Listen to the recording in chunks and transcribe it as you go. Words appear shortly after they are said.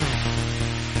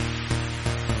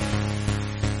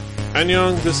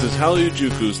Annyeong, this is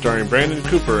Hallyu starring Brandon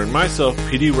Cooper and myself,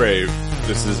 PD Rave.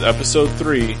 This is episode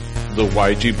 3, The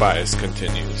YG Bias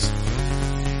Continues.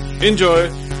 Enjoy!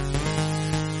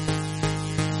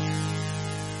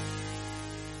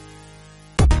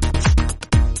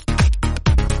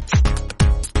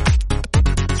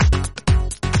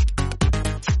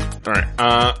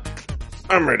 Alright,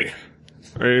 I'm ready.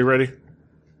 Are you ready?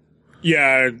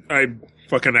 Yeah, I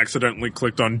fucking accidentally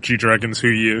clicked on G-Dragon's Who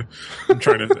You. I'm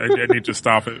trying to, I need to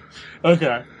stop it.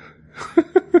 Okay.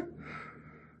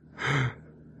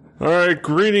 Alright,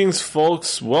 greetings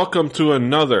folks. Welcome to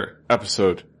another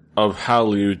episode of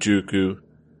Hallyu.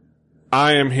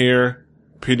 I am here,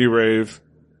 PD Rave,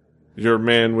 your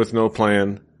man with no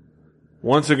plan.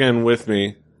 Once again with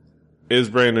me is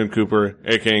Brandon Cooper,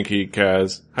 aka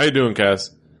Kaz. How you doing,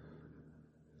 Kaz?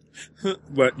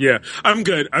 But yeah, I'm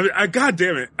good. I God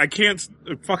damn it. I can't,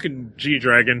 fucking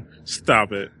G-Dragon.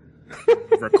 Stop it.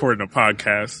 I'm recording a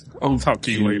podcast. I'll talk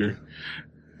to you later.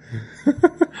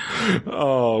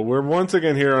 Oh, we're once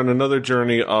again here on another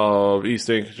journey of East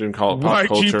Asian pop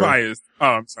culture. YG bias. Oh,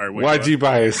 I'm sorry. Wait, YG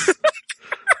bias.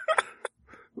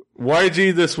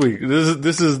 YG this week.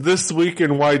 This is this week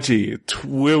in YG.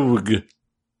 Twig.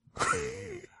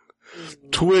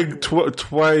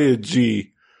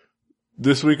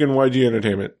 This week in YG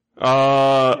Entertainment.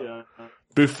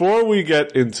 Before we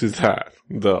get into that,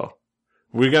 though,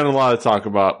 we got a lot to talk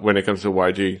about when it comes to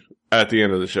YG at the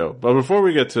end of the show. But before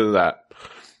we get to that,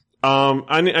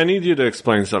 I need you to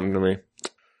explain something to me.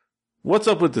 What's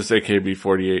up with this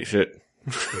AKB48 shit?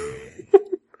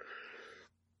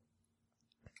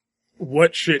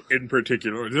 What shit in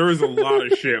particular? There was a lot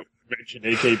of shit mentioned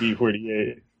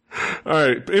AKB48.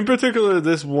 Alright, in particular,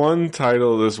 this one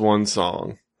title, this one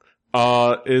song,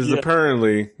 is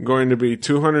apparently going to be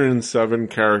 207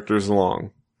 characters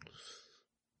long.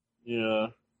 Yeah.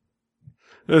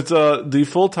 It's, the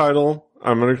full title,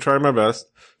 I'm gonna try my best.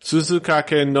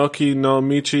 Suzukake no ki no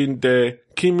michi de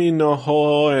kimi no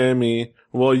hoemi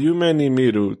wo yume ni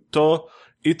miru to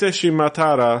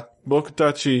iteshimatara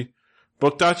bokutachi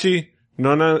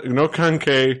no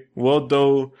kanke wo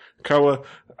do kawa.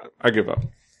 I give up.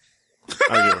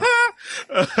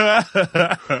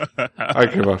 I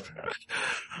give up.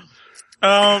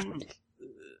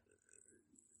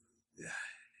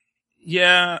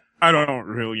 Yeah, I don't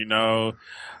really know.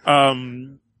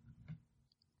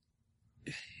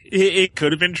 It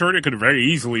could have been short. It could have very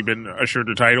easily been a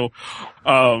shorter title.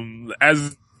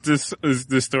 As this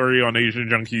story on Asian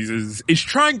Junkies is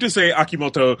trying to say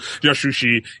Akimoto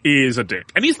Yasushi is a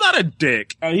dick. And he's not a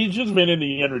dick. He's just been in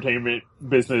the entertainment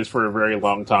business for a very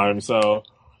long time. So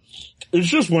it's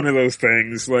just one of those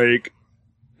things. Like,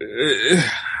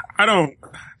 I don't.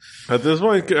 At this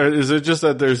point, is it just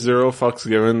that there's zero fucks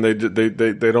given? They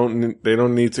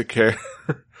don't need to care.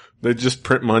 They just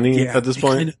print money at this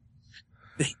point.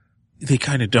 They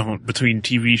kind of don't. Between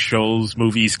TV shows,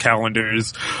 movies,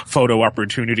 calendars, photo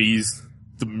opportunities,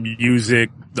 the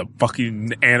music, the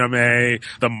fucking anime,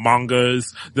 the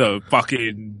mangas, the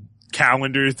fucking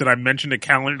calendars. Did I mention the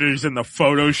calendars and the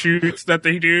photo shoots that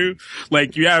they do?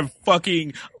 Like, you have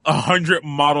fucking 100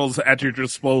 models at your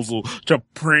disposal to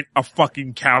print a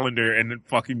fucking calendar and then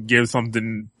fucking give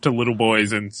something to little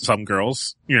boys and some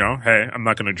girls. You know, hey, I'm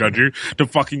not gonna judge you. To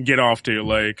fucking get off to,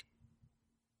 like,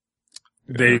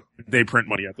 they print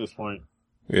money at this point.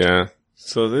 Yeah.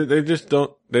 So they just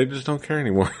don't care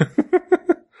anymore.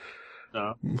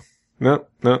 No.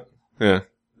 Yeah.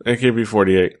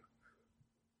 AKB48.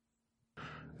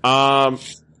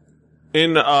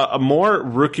 In a more of our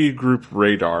rookie group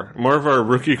radar,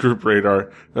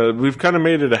 we've kind of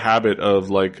made it a habit of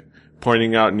like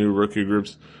pointing out new rookie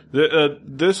groups.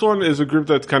 This one is a group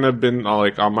that's kind of been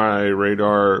like on my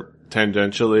radar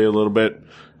tangentially a little bit.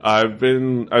 I've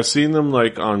seen them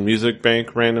like on Music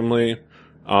Bank randomly,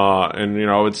 and you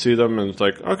know, I would see them and it's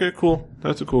like, okay, cool,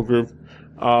 that's a cool group.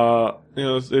 You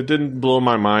know, it didn't blow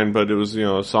my mind, but it was, you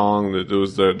know, a song that it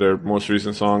was their most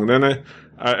recent song. Then I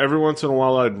every once in a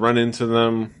while I'd run into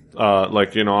them,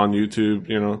 like, you know, on YouTube,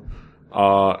 you know,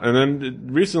 and then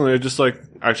recently I just like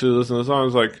actually listened to the song. I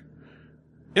was like,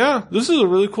 yeah, this is a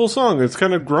really cool song. It's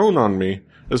kind of grown on me,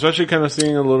 especially kind of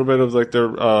seeing a little bit of like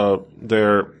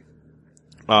their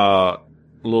own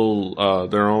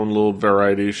little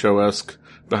variety show-esque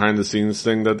behind the scenes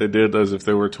thing that they did as if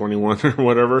they were 21 or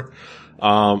whatever.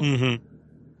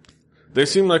 They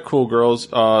seem like cool girls.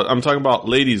 I'm talking about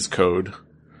Ladies Code.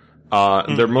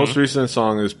 Their most recent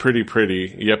song is Pretty Pretty,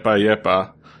 Yepa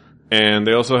Yepa. And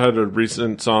they also had a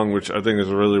recent song, which I think is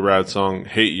a really rad song,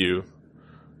 Hate You.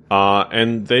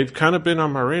 And they've kind of been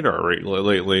on my radar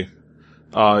lately.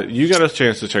 You got a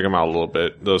chance to check them out a little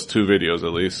bit. Those 2 videos,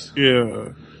 at least. Yeah.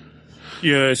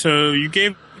 Yeah, so you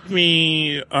gave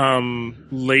me,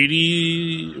 wait,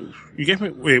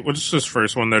 what's this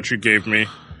first one that you gave me?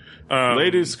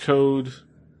 Ladies Code,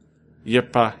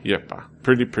 Yeppa Yeppa.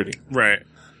 Pretty. Right.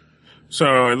 So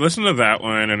I listened to that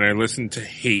one, and I listened to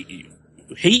Hate You.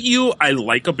 Hate You, I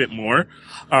like a bit more.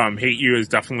 Hate You is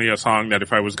definitely a song that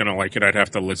if I was gonna like it, I'd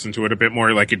have to listen to it a bit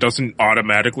more. Like, it doesn't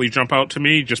automatically jump out to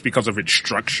me just because of its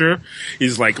structure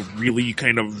is like really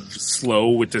kind of slow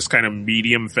with this kind of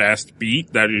medium fast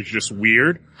beat that is just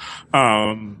weird.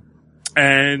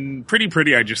 And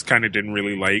Pretty, I just kind of didn't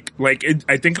really like. Like,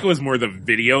 I think it was more the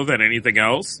video than anything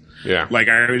else. Yeah. Like,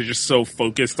 I was just so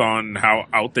focused on how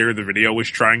out there the video was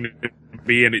trying to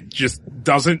be, and it just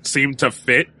doesn't seem to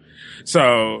fit.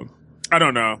 So, I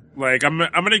don't know. Like, I'm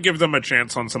gonna give them a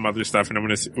chance on some other stuff,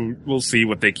 and we'll see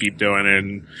what they keep doing.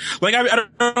 And, like, I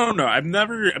don't know. I'm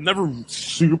never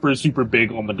super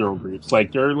big on the girl groups.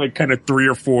 Like, there are, like, kind of 3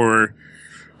 or 4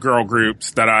 girl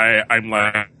groups that I'm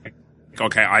like,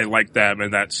 okay, I like them,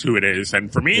 and that's who it is.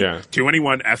 And for me,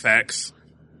 2NE1, FX,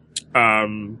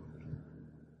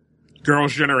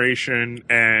 Girls' Generation,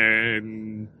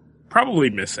 and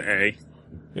probably Miss A.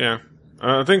 Yeah.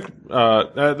 I think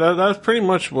that's pretty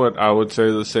much what I would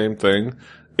say, the same thing.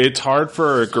 It's hard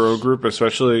for a girl group,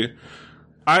 especially.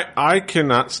 I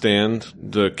cannot stand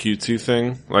the cutesy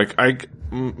thing. Like,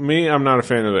 I'm not a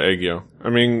fan of Aegyo.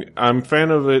 I mean, I'm a fan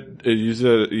of it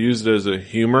used as a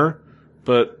humor,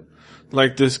 but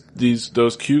like those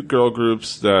cute girl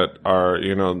groups that are,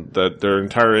 that their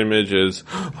entire image is,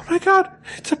 oh my god,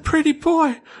 it's a pretty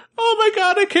boy. Oh my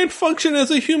god, I can't function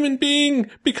as a human being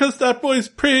because that boy's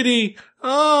pretty.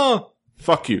 Oh,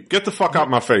 fuck you. Get the fuck out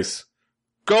my face.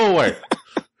 Go away.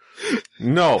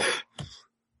 No.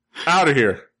 Out of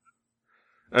here.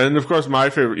 And of course,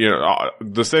 my favorite,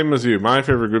 the same as you, my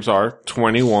favorite groups are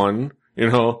 2NE1,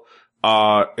 and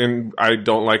I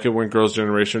don't like it when Girls'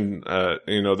 Generation,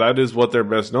 that is what they're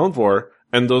best known for.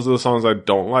 And those are the songs I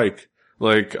don't like.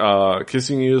 Like,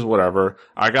 Kissing You is whatever.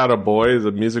 I Got a Boy,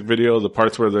 the music video, the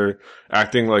parts where they're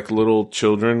acting like little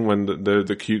children when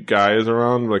the cute guy is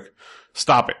around, like,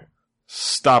 stop it.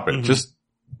 Stop it.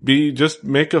 Mm-hmm. Just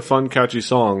make a fun, catchy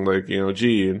song, like,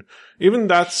 G. And even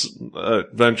that's,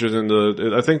 ventures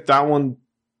into, I think that one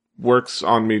works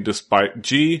on me despite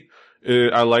G.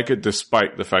 I like it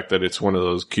despite the fact that it's one of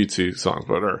those cutesy songs,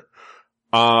 but,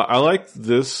 I like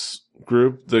this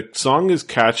group. The song is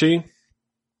catchy.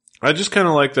 I just kind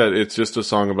of like that it's just a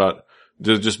song about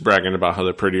just bragging about how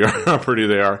how pretty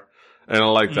they are. And I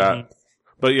like that.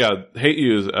 But yeah, Hate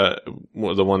You is,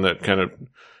 the one that kind of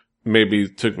maybe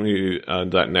took me,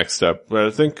 that next step. But I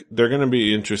think they're going to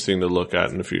be interesting to look at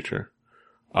in the future.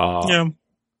 Yeah.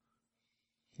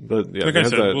 But yeah, like I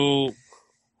said,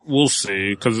 we'll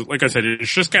see. Cause like I said,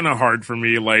 it's just kind of hard for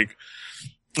me. Like,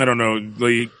 I don't know,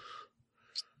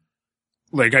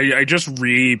 like I just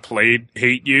replayed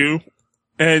Hate You.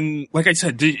 And like I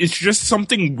said, it's just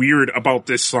something weird about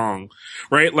this song,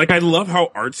 right? Like, I love how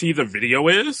artsy the video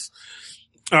is.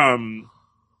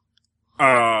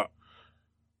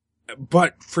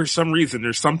 But for some reason,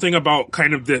 there's something about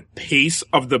kind of the pace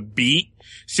of the beat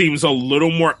seems a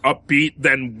little more upbeat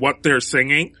than what they're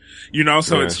singing,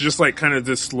 so it's just like kind of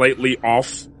this slightly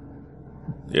off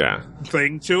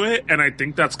thing to it. And I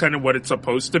think that's kind of what it's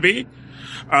supposed to be.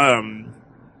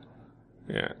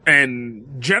 Yeah.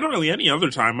 And generally any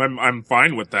other time I'm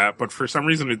fine with that, but for some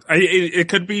reason it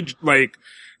could be like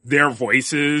their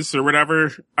voices or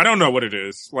whatever. I don't know what it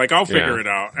is. Like, I'll figure it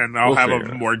out and I'll have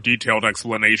a more detailed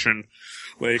explanation.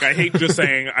 Like, I hate just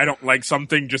saying I don't like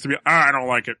something just to be, I don't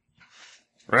like it.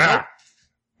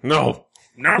 No.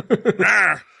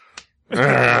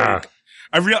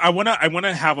 I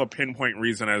wanna have a pinpoint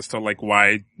reason as to like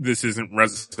why this isn't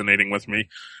resonating with me.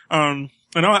 And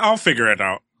I'll figure it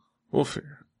out. We'll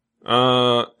figure.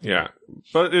 Yeah,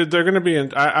 but they're going to be.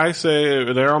 I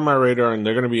say they're on my radar, and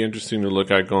they're going to be interesting to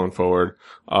look at going forward.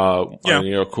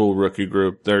 Cool rookie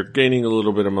group. They're gaining a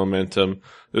little bit of momentum.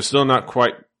 They're still not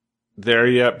quite there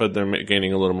yet, but they're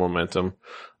gaining a little momentum.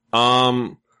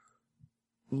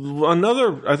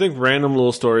 Another, I think, random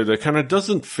little story that kind of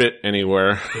doesn't fit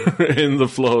anywhere in the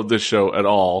flow of this show at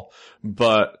all,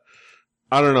 but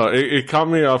I don't know. It caught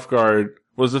me off guard.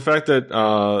 Was the fact that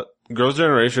Girls'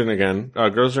 Generation again.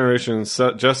 Girls' Generation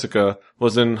Jessica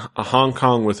was in Hong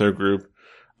Kong with her group,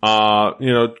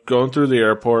 going through the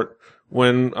airport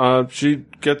when, she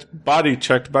gets body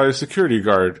checked by a security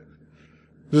guard.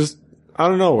 Just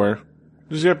out of nowhere.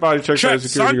 Just get body checked by a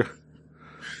security guard.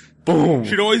 Boom.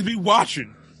 Should always be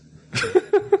watching.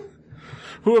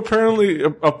 who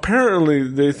apparently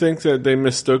they think that they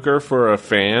mistook her for a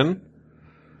fan.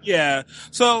 Yeah.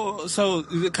 So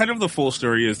kind of the full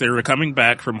story is they were coming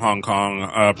back from Hong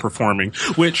Kong, performing,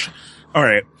 which, all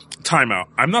right, timeout.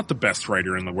 I'm not the best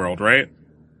writer in the world, right?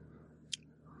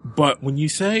 But when you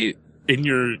say in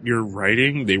your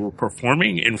writing, they were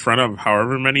performing in front of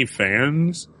however many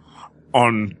fans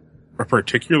on a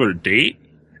particular date,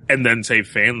 and then say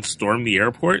fans stormed the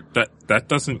airport, that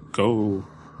doesn't go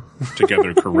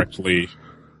together correctly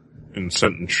in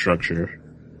sentence structure.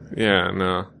 Yeah,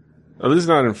 no. At least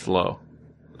not in flow.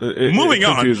 Moving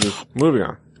on. Moving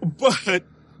on. But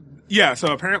yeah,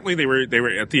 so apparently they were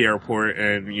at the airport,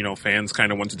 and fans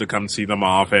kind of wanted to come see them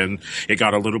off, and it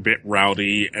got a little bit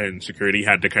rowdy, and security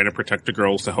had to kind of protect the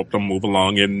girls to help them move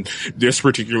along. And this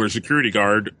particular security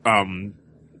guard,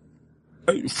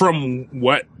 from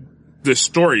what the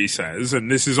story says, and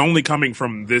this is only coming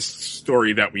from this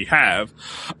story that we have,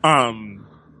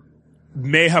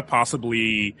 may have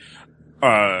possibly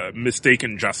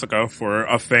mistaken Jessica for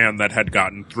a fan that had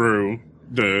gotten through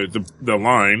the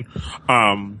line,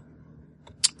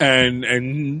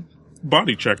 and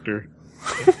body checked her.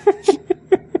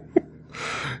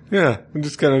 Yeah,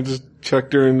 just kind of just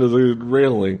checked her into the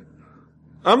railing.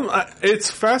 It's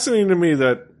fascinating to me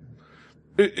that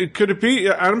could it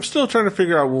be? I'm still trying to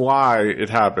figure out why it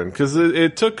happened, because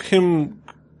it took him.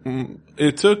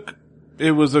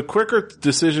 It was a quicker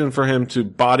decision for him to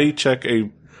body check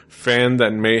a fan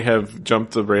that may have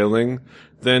jumped the railing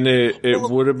than it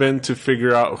would have been to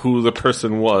figure out who the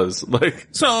person was.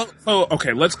 So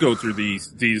okay, let's go through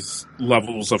these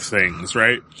levels of things,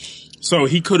 right? So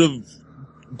he could have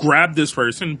grabbed this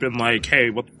person, been like, "Hey,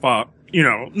 what the fuck?"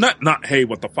 Not hey,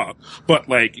 what the fuck, but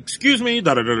like, excuse me,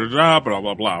 da da da da da, blah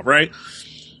blah blah, right?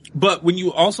 But when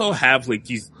you also have like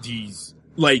these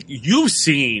like you've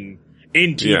seen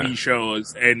in TV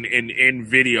shows and in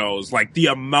videos, like the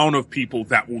amount of people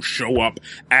that will show up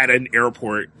at an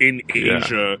airport in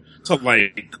Asia to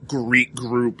like greet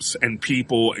groups and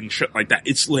people and shit like that.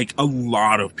 It's like a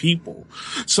lot of people.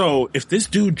 So if this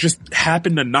dude just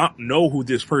happened to not know who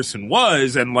this person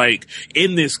was, and like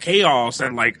in this chaos,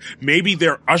 and like maybe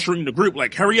they're ushering the group,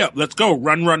 like, hurry up, let's go,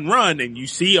 run, and you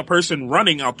see a person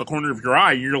running out the corner of your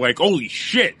eye, you're like, holy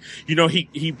shit.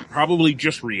 He probably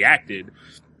just reacted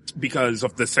because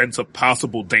of the sense of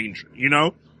possible danger,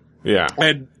 Yeah.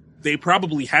 And they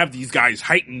probably have these guys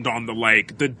heightened on the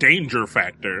danger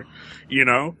factor,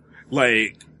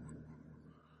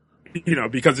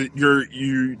 because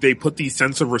they put these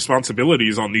sense of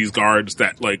responsibilities on these guards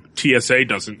that like TSA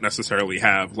doesn't necessarily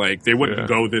have. Like they wouldn't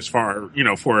go this far,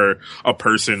 for a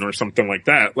person or something like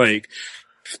that. Like,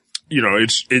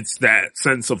 it's that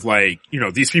sense of like,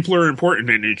 these people are important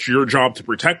and it's your job to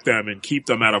protect them and keep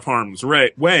them out of harm's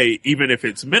way, even if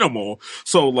it's minimal.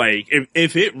 So like,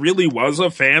 if it really was a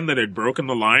fan that had broken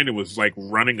the line and was like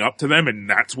running up to them and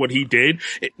that's what he did,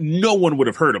 no one would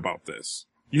have heard about this.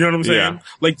 You know what I'm saying? Yeah.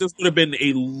 Like this would have been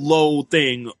a low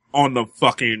thing on the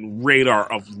fucking radar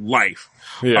of life.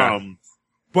 Yeah.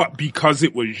 But because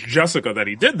it was Jessica that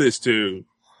he did this to,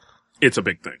 it's a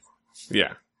big thing.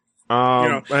 Yeah.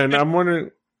 And I'm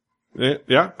wondering,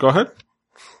 yeah, go ahead.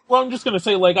 Well, I'm just gonna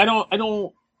say, like,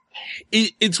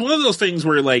 it's one of those things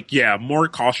where, like, yeah, more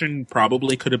caution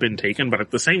probably could have been taken, but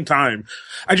at the same time,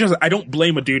 I don't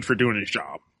blame a dude for doing his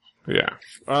job. Yeah.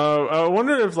 I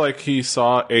wonder if, like, he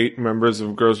saw 8 members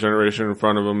of Girls' Generation in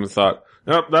front of him and thought,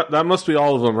 nope, that must be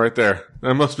all of them right there.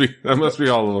 That must be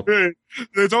all of them.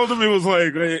 They told him it was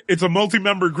like, it's a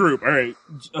multi-member group. All right.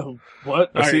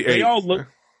 What? I see 8. They all look.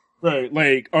 Right,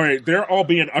 like, all right, they're all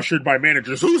being ushered by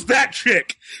managers. Who's that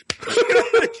chick?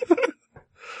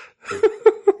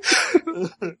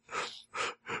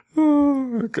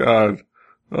 Oh, God.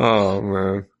 Oh,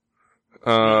 man.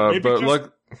 But like,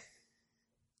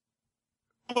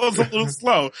 was a little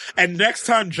slow. And next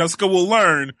time Jessica will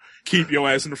learn, keep your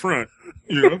ass in the front.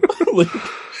 Like,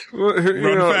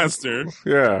 run faster.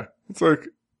 Yeah. It's like,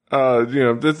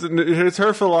 it's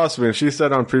her philosophy, and she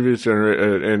said on previous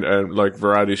like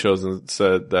variety shows, and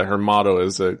said that her motto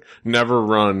is like, never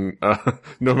run,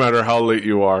 no matter how late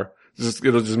you are.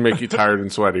 It'll just make you tired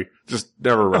and sweaty. Just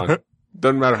never run.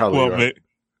 Doesn't matter how late you are.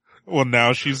 Well,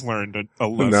 now she's learned a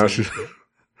lesson.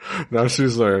 Now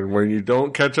she's learned when you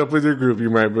don't catch up with your group, you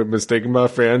might be mistaken by a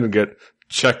fan and get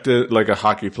checked it like a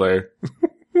hockey player.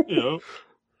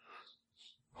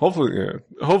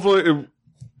 Hopefully,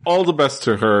 all the best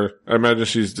to her. I imagine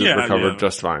she's recovered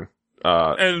just fine.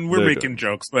 And we're making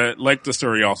jokes, but like the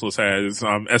story also says,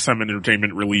 SM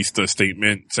Entertainment released a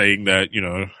statement saying that,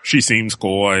 she seems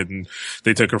cool and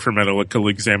they took her for medical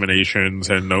examinations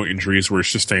and no injuries were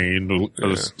sustained.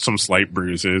 Some slight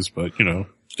bruises, but,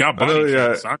 got body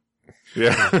shots, huh?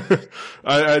 Yeah.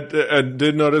 I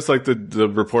did notice like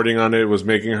the reporting on it was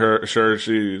making her sure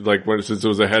she since it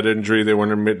was a head injury, they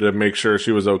wanted to make sure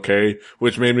she was okay,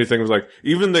 which made me think it was like,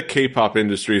 even the K-pop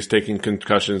industry is taking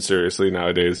concussion seriously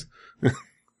nowadays.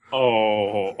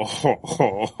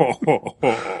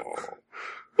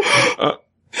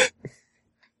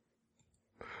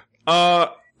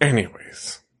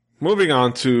 Anyways, moving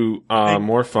on to,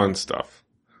 more fun stuff.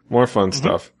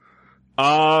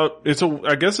 I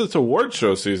guess it's award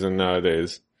show season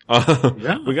nowadays.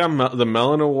 Yeah. We got the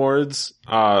Melon Awards,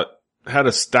 had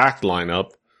a stacked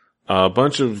lineup, a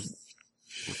bunch of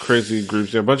crazy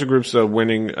groups, a bunch of groups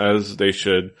winning as they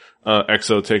should,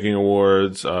 EXO taking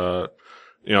awards, the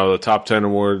top 10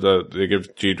 awards that they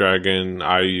give G-Dragon,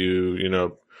 IU,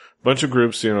 a bunch of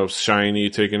groups,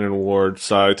 SHINee taking an award,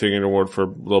 Psy taking an award for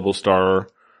Global Star,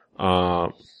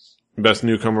 best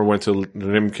newcomer went to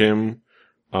Rim Kim,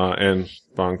 and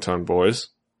Bangtan Boys.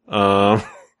 Oh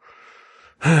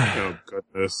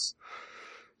goodness.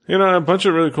 A bunch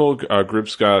of really cool,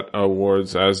 groups got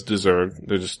awards as deserved.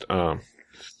 They just, and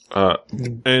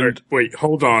wait,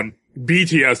 hold on.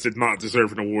 BTS did not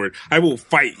deserve an award. I will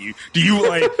fight you. Do you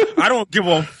I don't give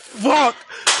a fuck.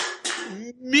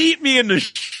 Meet me in the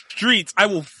streets. I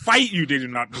will fight you. They do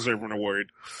not deserve an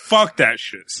award. Fuck that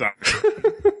shit, son.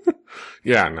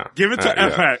 Yeah, no. Give it to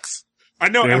FX. I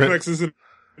know Damn FX isn't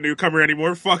a newcomer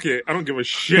anymore. Fuck it. I don't give a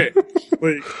shit.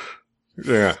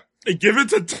 Yeah. Give it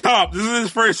to Top. This is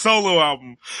his first solo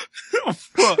album. Oh,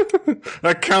 fuck.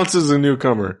 That counts as a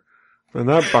newcomer. And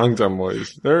not Bangtan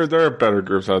Boys. There are better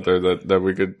groups out there that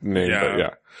we could name, but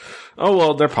yeah. Oh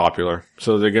well, they're popular,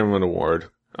 so they give them an award.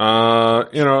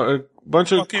 A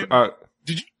bunch of,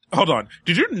 hold on.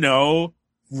 Did you know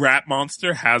Rap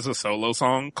Monster has a solo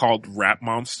song called Rap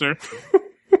Monster?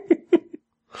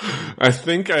 I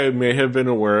think I may have been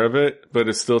aware of it, but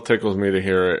it still tickles me to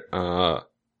hear it.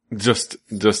 Just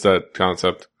that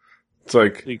concept. It's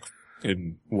like,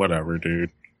 and whatever, dude.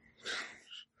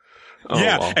 Oh,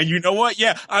 yeah, well. And you know what?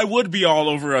 Yeah, I would be all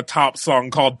over a Top song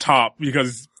called Top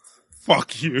because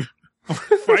fuck you.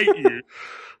 Fight you.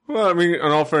 Well, I mean, in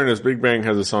all fairness, Big Bang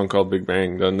has a song called Big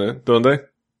Bang, don't they? I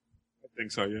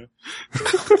think so, yeah.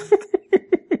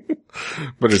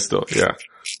 But it's still, yeah.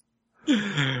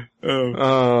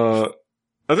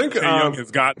 I think, Young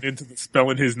has gotten into the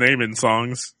spelling his name in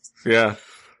songs. Yeah.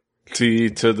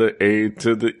 T to the A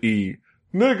to the E.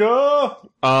 Nigga!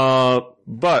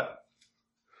 But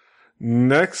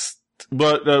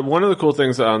one of the cool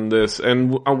things on this,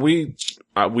 and we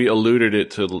alluded it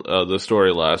to the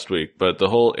story last week, but the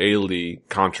whole Ailey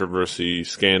controversy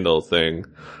scandal thing,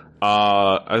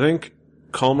 I think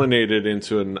culminated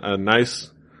into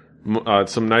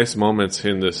some nice moments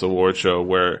in this award show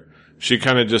where she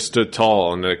kind of just stood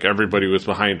tall and everybody was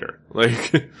behind her.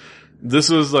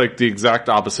 This was the exact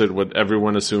opposite of what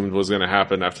everyone assumed was going to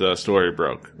happen after that story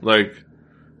broke.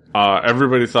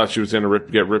 Everybody thought she was going to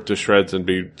get ripped to shreds and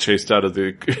be chased out of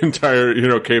the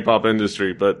entire, K-pop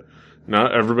industry, but no,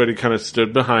 everybody kind of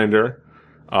stood behind her.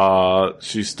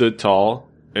 She stood tall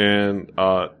and,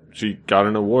 she got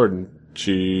an award and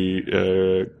she,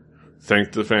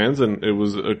 thanked the fans and it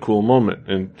was a cool moment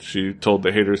and she told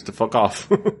the haters to fuck off.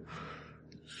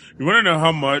 You want to know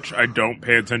how much I don't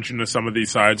pay attention to some of these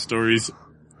side stories,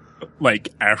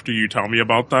 after you tell me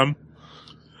about them?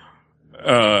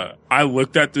 I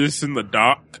looked at this in the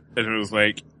doc, and it was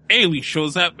Ailey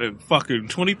shows up at fucking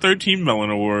 2013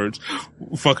 Melon Awards,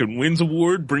 fucking wins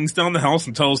award, brings down the house,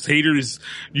 and tells haters,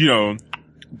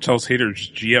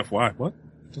 GFY. What?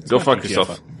 Go fuck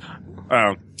yourself.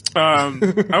 I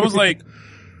was like,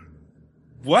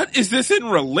 what is this in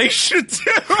relation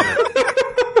to?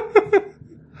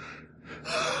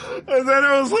 And then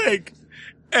I was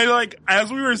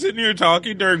as we were sitting here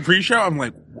talking during pre-show, I'm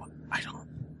like,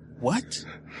 what?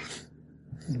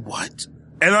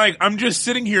 And I'm just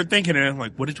sitting here thinking, and I'm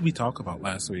like, what did we talk about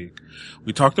last week?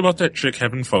 We talked about that chick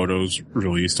having photos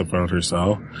released about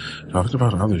herself. Talked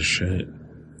about other shit.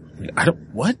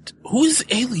 What? Who is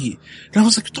Ailey? And I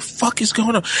was like, what the fuck is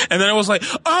going on? And then I was like,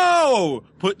 oh!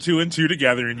 Put 2 and 2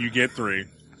 together and you get 3.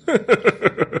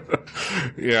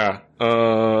 Yeah.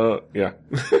 Yeah.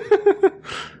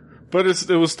 But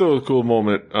it was still a cool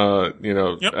moment.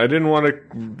 Yep. I didn't want to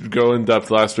go in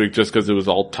depth last week just because it was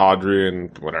all tawdry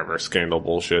and whatever scandal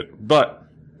bullshit. But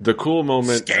the cool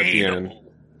moment at the end,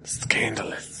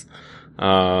 scandalous.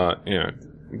 But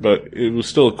it was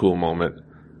still a cool moment.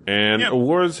 and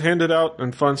awards handed out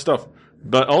and fun stuff.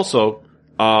 But also,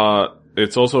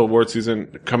 it's also award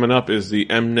season. Coming up is the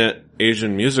Mnet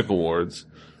Asian Music Awards.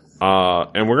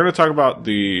 And we're going to talk about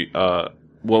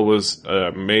what was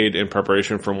made in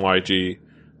preparation from YG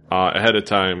ahead of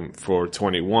time for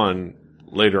 21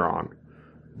 later on.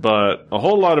 But a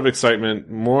whole lot of excitement,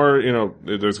 more,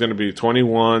 there's going to be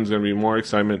 21, there's going to be more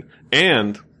excitement,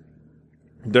 and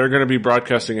they're going to be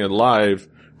broadcasting it live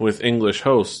with English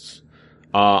hosts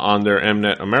on their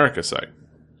Mnet America site,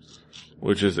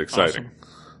 which is exciting. Awesome.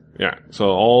 Yeah, so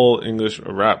all English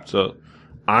rap. So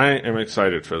I am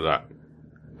excited for that.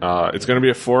 It's going to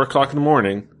be at 4 o'clock in the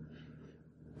morning,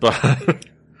 but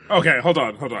okay, hold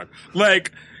on.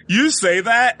 Like, you say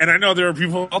that, and I know there are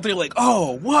people out there like,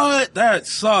 oh, what? That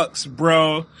sucks,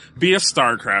 bro. Be a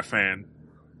StarCraft fan.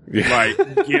 Yeah.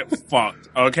 Like, get fucked,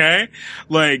 okay?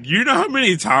 Like, you know how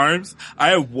many times I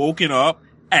have woken up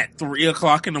at 3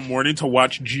 o'clock in the morning to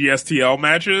watch GSTL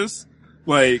matches?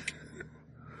 Like,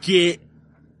 get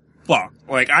fucked.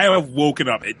 Like, I have woken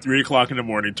up at 3 o'clock in the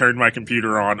morning, turned my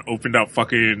computer on, opened up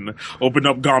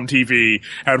GOM TV,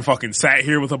 and fucking sat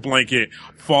here with a blanket,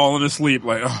 falling asleep,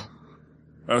 like, oh.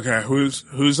 Okay,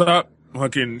 who's up?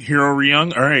 Fucking Hero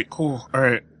Ryung? Alright, cool.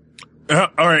 Alright.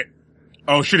 Alright.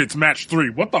 Oh shit, it's match 3.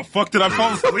 What the fuck, did I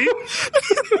fall asleep?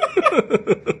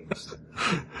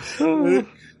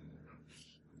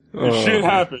 Shit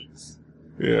happens.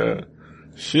 Yeah.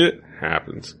 Shit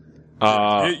happens.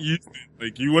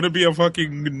 You want to be a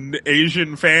fucking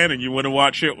Asian fan and you want to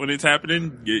watch it when it's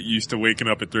happening? Get used to waking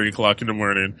up at 3 o'clock in the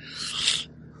morning.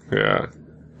 Yeah.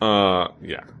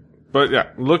 Yeah. But yeah,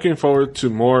 looking forward to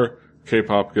more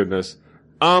K-pop goodness.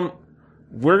 We're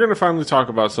gonna finally talk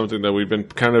about something that we've been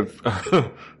kind of,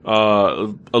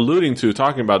 alluding to,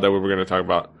 talking about that we were gonna talk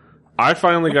about. I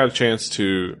finally got a chance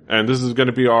to, and this is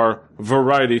gonna be our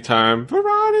variety time. You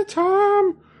know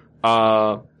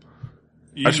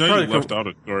you left out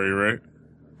a story, right?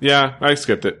 Yeah, I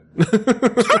skipped it.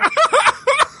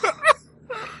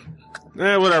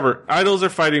 Whatever. Idols are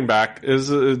fighting back. There's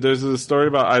a story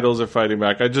about idols are fighting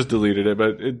back. I just deleted it,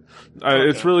 but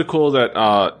it's really cool that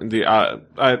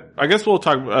I guess we'll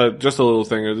talk just a little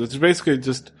thing. It's basically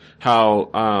just how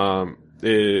on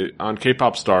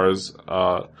K-pop stars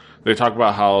they talk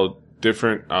about how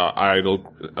different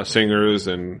idol singers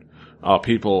and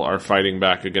people are fighting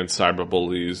back against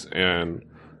cyberbullies and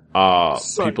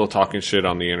people talking shit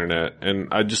on the internet, and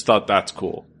I just thought that's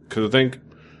cool because I think.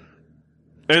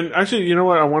 And actually, you know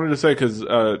what I wanted to say, because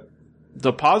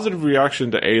the positive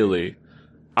reaction to Ailey,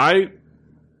 I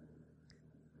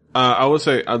would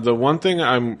say the one thing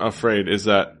I'm afraid is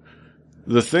that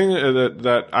the thing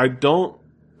that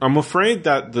I'm afraid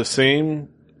that the same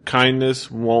kindness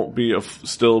won't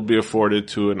still be afforded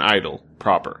to an idol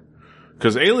proper,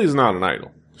 because Ailey's not an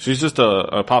idol. She's just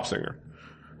a pop singer.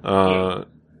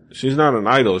 She's not an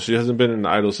idol. She hasn't been in the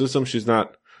idol system. She's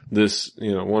not. She's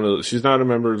not a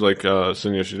member like,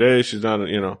 Sunya Shide. She's not,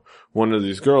 one of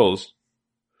these girls.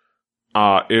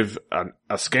 If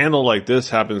a scandal like this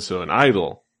happens to an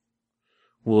idol,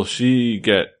 will she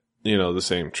get, the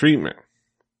same treatment?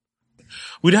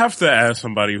 We'd have to ask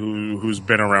somebody who's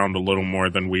been around a little more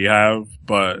than we have,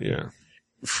 but yeah,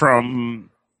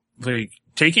 from like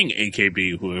taking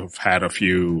AKB, who have had a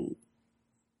few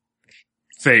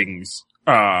things,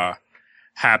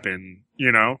 happen,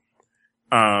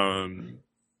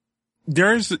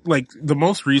 there's like the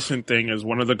most recent thing is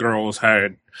one of the girls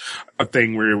had a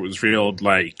thing where it was revealed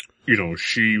like,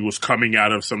 she was coming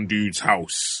out of some dude's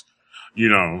house,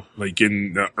 like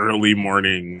in the early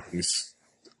mornings,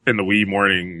 in the wee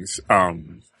mornings.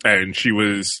 And she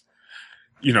was,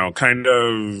 kind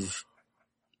of,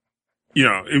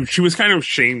 she was kind of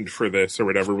shamed for this or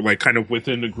whatever, like kind of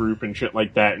within the group and shit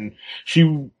like that. And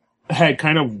she had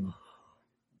kind of,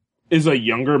 is a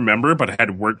younger member, but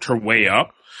had worked her way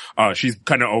up. She's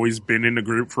kind of always been in the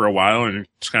group for a while and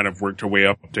just kind of worked her way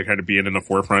up to kind of being in the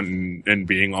forefront and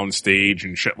being on stage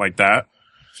and shit like that.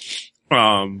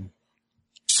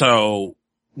 So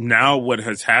now what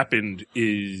has happened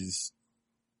is,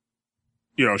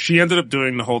 she ended up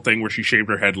doing the whole thing where she shaved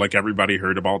her head, like everybody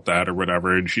heard about that or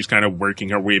whatever, and she's kind of working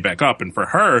her way back up. And for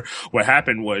her, what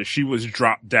happened was she was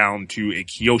dropped down to a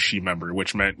Kyoshi member,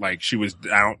 which meant like she was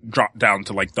dropped down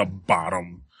to like the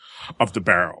bottom of the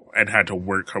barrel and had to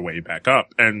work her way back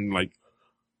up. And like,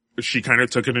 she kind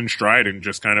of took it in stride and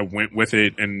just kind of went with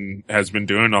it and has been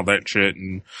doing all that shit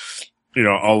and,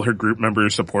 all her group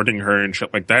members supporting her and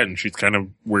shit like that. And she's kind of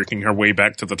working her way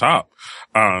back to the top.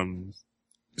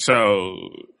 So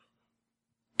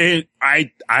I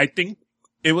think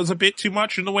it was a bit too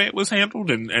much in the way it was handled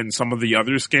and some of the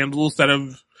other scandals that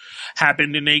have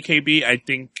happened in AKB. I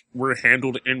think were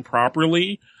handled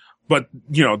improperly. But,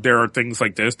 you know, there are things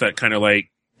like this that kind of like,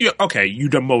 yeah, okay, you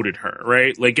demoted her,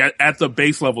 right? Like at the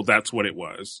base level, that's what it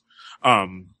was.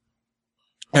 And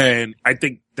I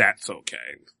think that's okay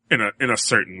in a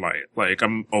certain light. Like,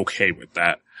 I'm okay with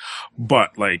that.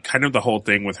 But like, kind of the whole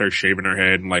thing with her shaving her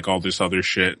head and like all this other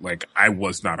shit, like I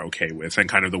was not okay with. And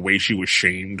kind of the way she was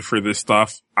shamed for this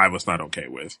stuff, I was not okay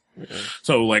with. Yeah.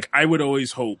 So like, I would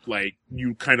always hope like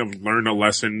you kind of learn a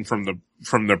lesson from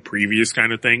the previous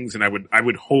kind of things. And I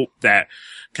would hope that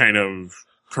kind of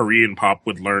Korean pop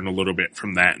would learn a little bit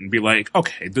from that and be like,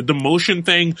 okay, the demotion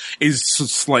thing is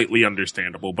slightly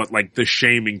understandable, but like the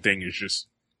shaming thing is just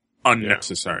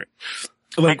unnecessary.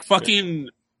 Yeah. Like fucking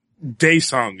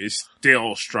Daesung is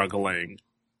still struggling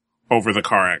over the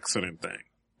car accident thing,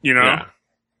 you know? Yeah.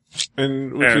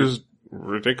 And which is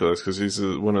ridiculous because he's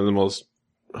one of the most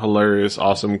hilarious,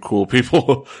 awesome, cool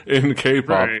people in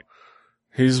K-pop. Right.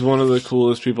 He's one of the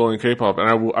coolest people in K-pop,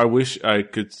 and I wish I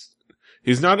could.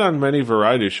 He's not on many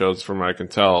variety shows from what I can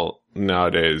tell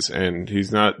nowadays, and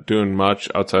he's not doing much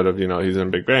outside of, you know, he's in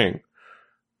Big Bang.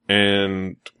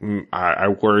 And I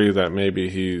worry that maybe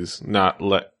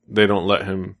they don't let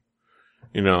him,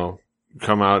 you know,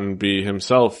 come out and be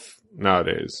himself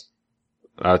nowadays.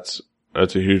 That's a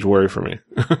huge worry for me.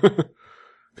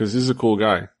 Cause he's a cool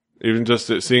guy. Even just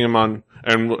seeing him on,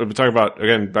 and we're talking about,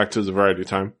 again, back to the variety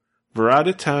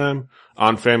time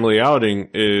on Family Outing,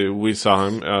 we saw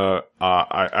him.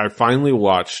 I finally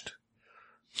watched,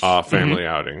 Family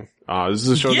Outing. This is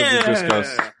a show that we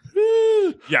discussed.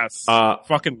 Yes.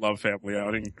 Fucking love Family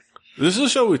Outing. This is a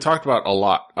show we talked about a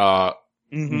lot.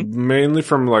 Mainly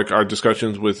from like our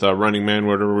discussions with, Running Man,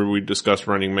 whenever we discuss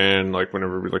Running Man, like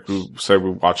whenever we said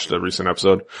we watched a recent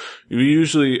episode. We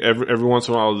usually, every once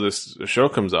in a while this show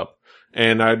comes up.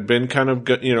 And I'd been kind of,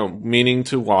 you know, meaning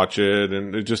to watch it,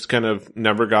 and it just kind of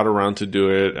never got around to do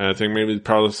it. And I think maybe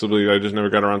possibly I just never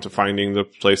got around to finding the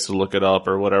place to look it up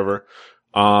or whatever.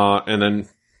 And then,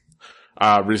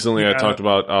 recently I talked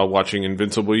about, watching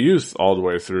Invincible Youth all the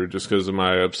way through just because of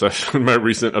my obsession, my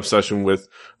recent obsession with,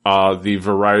 the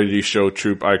variety show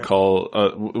troupe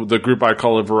the group I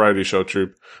call a variety show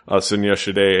troupe, Sunya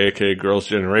Shide, aka Girls'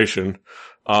 Generation.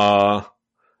 I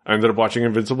ended up watching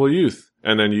Invincible Youth.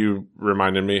 And then you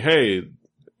reminded me, hey,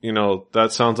 you know,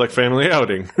 that sounds like Family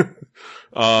Outing.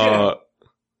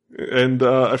 And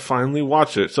I finally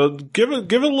watched it. So give a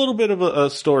little bit of a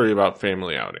story about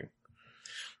Family Outing.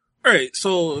 All right.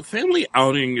 So Family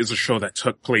Outing is a show that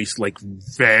took place like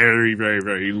very, very,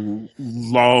 very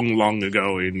long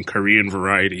ago in Korean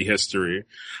variety history.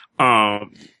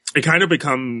 It kind of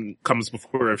comes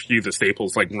before a few of the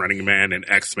staples like Running Man and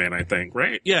X-Men, I think,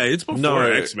 right? Yeah, it's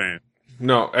before X-Men.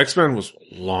 No, X-Men was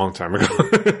a long time ago.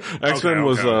 X-Men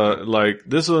was, like,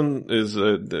 this one is,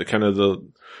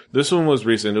 this one was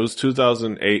recent. It was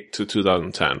 2008 to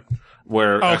 2010,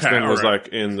 where X-Men was like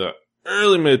in the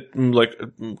early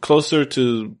closer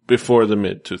to before the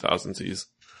mid 2000s.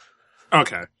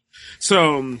 Okay.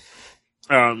 So,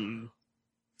 not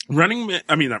Running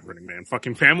Man,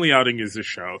 fucking Family Outing is a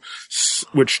show,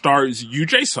 which stars Yoo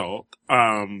Jae-suk,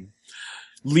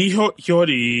 Lee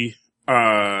Hyori,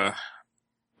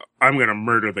 I'm gonna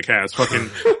murder the cast.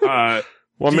 Fucking,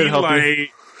 want me to help you?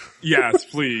 Yes,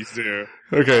 please do.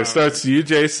 Okay, starts Yoo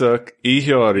Jae-suk, Lee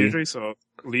Hyori,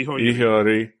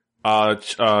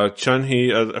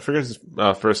 Chun-hee, I forget his,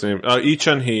 first name, Lee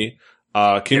Chun-hee,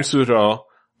 Kim Soo-ro,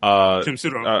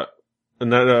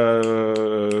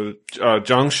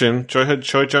 Jung-shin,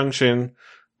 Choi Jung-shin,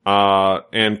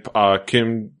 and,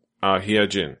 Kim,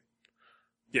 Hye-jin.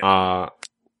 Yeah.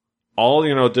 All,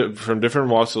 you know, from different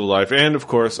walks of life, and of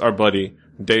course our buddy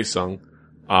Daesung,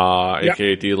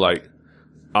 aka D-Light.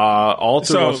 All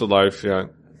through walks of life, yeah.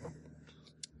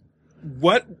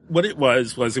 What it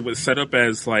was it was set up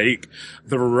as like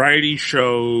the variety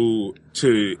show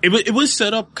it was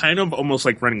set up kind of almost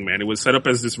like Running Man. It was set up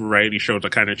as this variety show to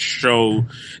kind of show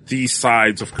these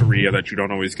sides of Korea that you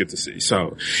don't always get to see.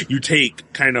 So you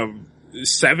take kind of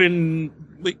seven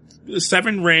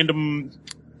random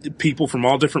people from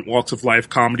all different walks of life,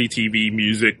 comedy, TV,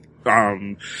 music,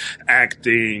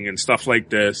 acting and stuff like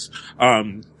this.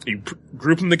 You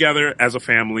group them together as a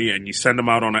family and you send them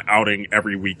out on an outing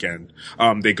every weekend.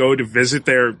 They go to visit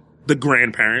the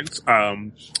grandparents,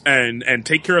 and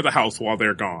take care of the house while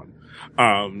they're gone.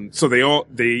 So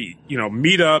they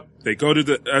meet up, they go to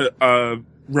the,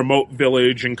 remote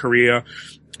village in Korea,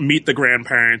 meet the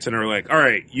grandparents, and are like, all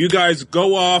right, you guys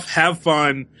go off, have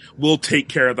fun, we'll take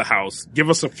care of the house. Give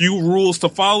us a few rules to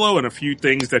follow and a few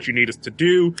things that you need us to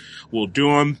do. We'll do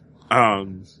them.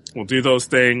 We'll do those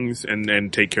things and then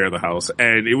take care of the house.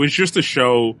 And it was just a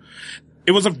show.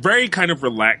 it was a very kind of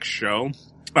relaxed show.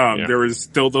 There was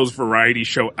still those variety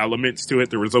show elements to it.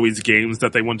 There was always games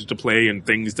that they wanted to play and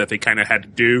things that they kind of had to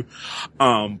do.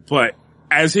 But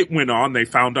as it went on, they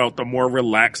found out the more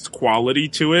relaxed quality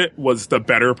to it was the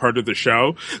better part of the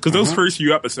show. Cause those first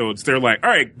few episodes, they're like, all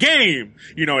right, game,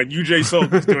 and UJ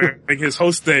Silk is doing his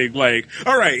host thing, like,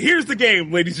 all right, here's the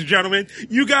game, ladies and gentlemen.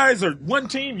 You guys are one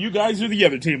team. You guys are the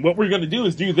other team. What we're going to do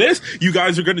is do this. You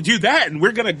guys are going to do that and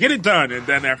we're going to get it done. And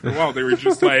then after a while, they were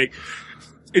just like,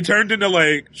 it turned into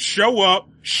like, show up,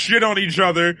 shit on each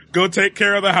other, go take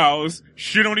care of the house,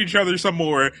 shit on each other some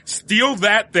more, steal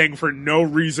that thing for no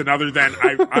reason other than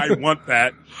I want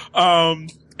that. And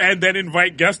then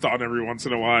invite guests on every once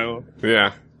in a while.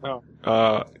 Yeah.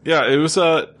 Yeah, it was,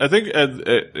 I think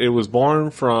it was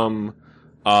born from,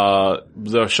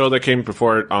 the show that came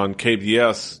before it on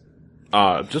KBS,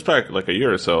 just back like a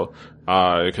year or so.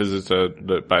 Because it's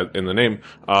in the name,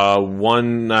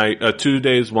 1 night, 2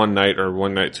 days, 1 night, or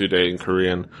 1 night, 2 day in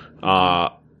Korean.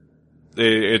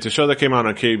 It's a show that came out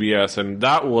on KBS, and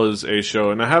that was a show,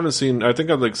 and I think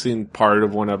I've seen part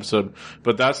of one episode,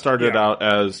 but that started out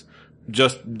as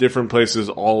just different places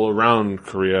all around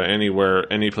Korea,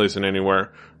 anywhere, any place and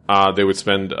anywhere. They would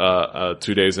spend,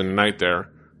 2 days and a night there.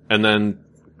 And then,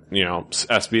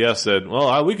 SBS said,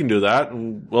 well, we can do that.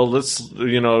 And, well, let's,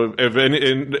 if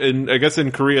any, I guess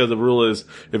in Korea, the rule is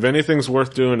if anything's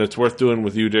worth doing, it's worth doing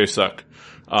with UJ Suck.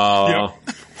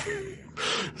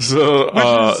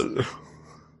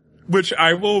 Which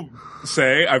I will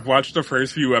say, I've watched the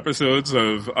first few episodes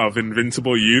of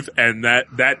Invincible Youth, and that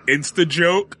insta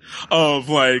joke of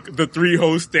like the three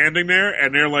hosts standing there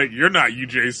and they're like, you're not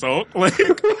UJ Sulk. Like,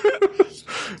 it's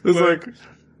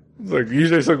like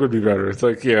UJ Suck would be better. It's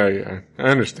like, yeah, I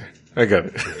understand. I get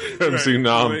it. MC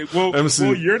Nam. Like, well,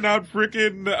 you're not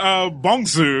freaking,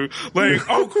 Bongsu. Like,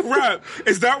 oh crap.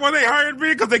 Is that why they hired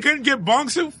me? Cause they couldn't get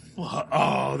Bongsu?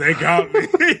 Oh, they got me.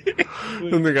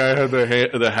 And the guy had the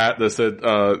hat that said,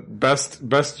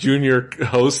 best junior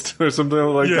host or something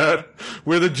like that.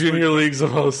 We're the junior leagues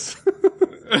of hosts.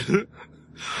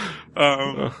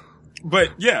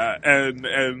 But yeah,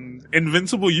 and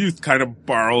Invincible Youth kind of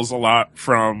borrows a lot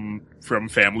from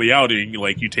Family Outing.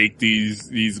 Like, you take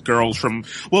these girls from,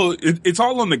 well, it's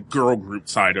all on the girl group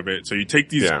side of it. So you take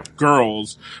these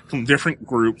girls from different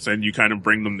groups and you kind of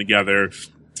bring them together,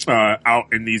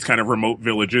 out in these kind of remote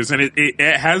villages. And it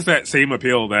has that same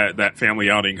appeal that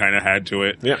Family Outing kind of had to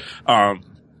it. Yeah. A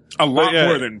lot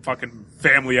more than fucking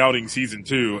Family Outing season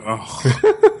 2. Oh,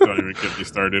 don't even get me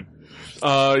started.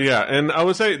 And I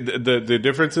would say the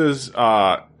differences,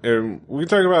 and we can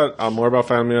talk about, more about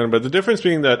Family Outing, but the difference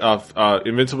being that,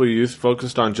 Invincible Youth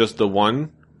focused on just the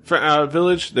one,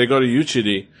 village. They go to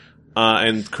Yuchiri,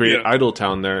 and create Idol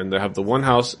Town there, and they have the one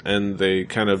house, and they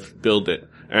kind of build it.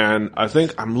 And I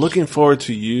think I'm looking forward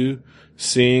to you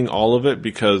seeing all of it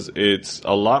because it's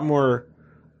a lot more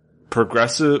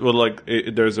progressive. Well,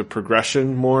 there's a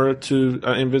progression more to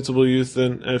Invincible Youth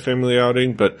than Family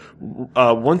Outing. But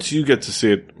once you get to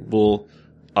see it, we'll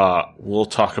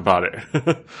talk about it.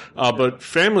 But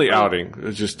Family Outing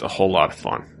is just a whole lot of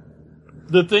fun.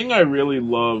 The thing I really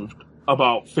loved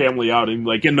about Family Outing,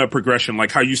 like in the progression,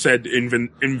 like how you said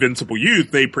Invincible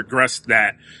Youth, they progressed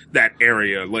that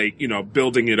area, like,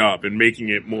 building it up and making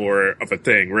it more of a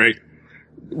thing, right?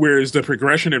 Whereas the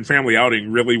progression in Family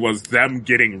Outing really was them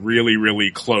getting really,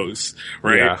 really close,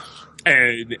 right? Yeah.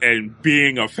 And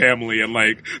being a family and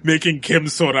like making Kim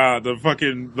Sora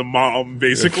the mom,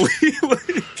 basically.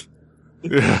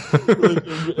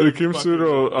 The Kim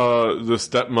Sora, the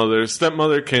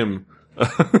stepmother Kim.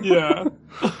 Yeah.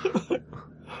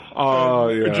 Oh,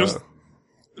 yeah. Just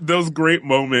those great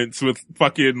moments with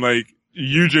fucking like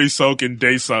UJ Sok and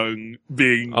Daesung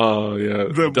being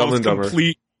the Dumb most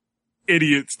complete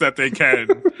idiots that they can.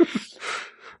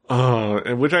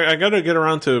 And which I gotta get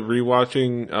around to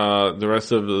rewatching the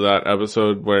rest of that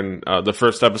episode when the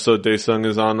first episode Daesung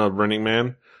is on of Running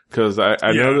Man. Cause I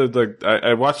know that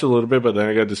I watched a little bit, but then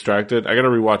I got distracted. I gotta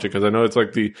rewatch it cause I know it's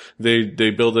like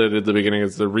they build it at the beginning.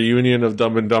 It's the reunion of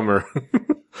Dumb and Dumber.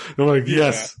 I'm like,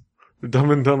 yes, Dumb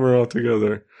and Dumber all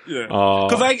together. Yeah.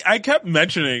 Cause I kept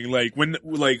mentioning like when,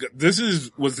 like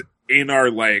was in our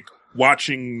like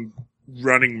watching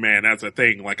Running Man as a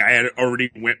thing. Like I had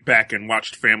already went back and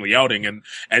watched Family Outing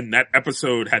and that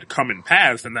episode had come and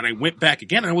passed. And then I went back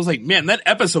again and I was like, man, that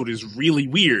episode is really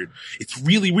weird. It's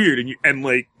really weird. And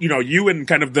like, you and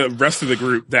kind of the rest of the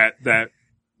group that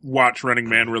watch Running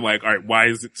Man were like, all right, why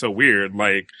is it so weird?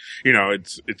 Like,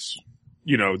 it's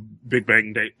Big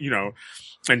Bang Day,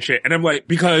 and shit. And I'm like,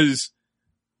 because,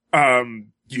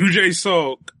 UJ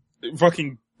Sok,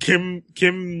 fucking Kim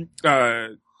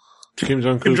Kim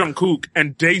Jong-kook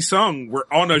and Dae-sung were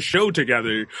on a show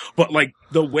together, but like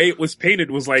the way it was painted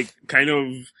was like kind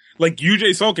of like Yoo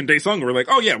Jae-suk and Dae-sung were like,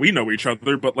 oh yeah, we know each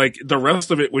other, but like the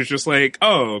rest of it was just like,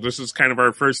 oh, this is kind of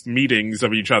our first meetings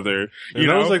of each other. You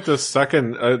know? That was like the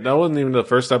second, that wasn't even the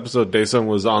first episode Dae-sung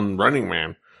was on Running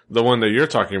Man. The one that you're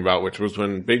talking about, which was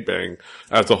when Big Bang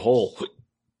as a whole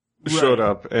showed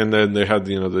up, and then they had,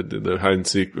 the hide and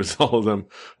seek with all of them,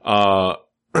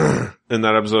 in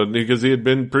that episode, because he had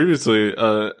been previously,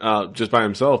 just by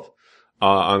himself,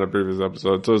 on a previous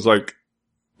episode. So it's like,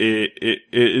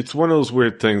 it's one of those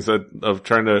weird things of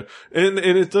trying to, and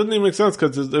it doesn't even make sense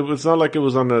because it was not like it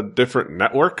was on a different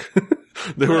network.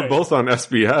 They were both on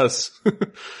SBS.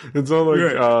 It's not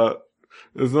like,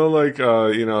 it's not like,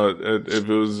 if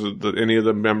it was any of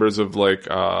the members of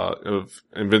of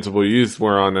Invincible Youth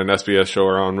were on an SBS show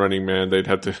or on Running Man, they'd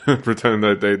have to pretend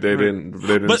that they didn't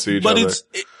see each other.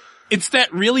 It's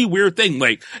that really weird thing.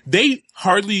 Like, they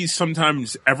hardly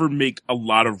sometimes ever make a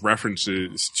lot of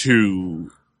references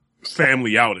to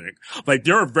Family Outing. Like,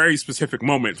 there are very specific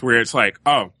moments where it's like,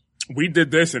 oh, we did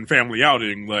this in Family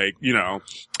Outing, like,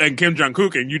 and Kim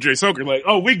Jong-kook and Yoo Jae-suk are like,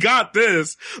 oh, we got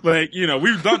this. Like,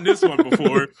 we've done this one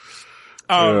before.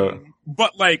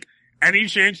 But like, any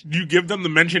chance you give them the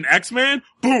mention X-Men?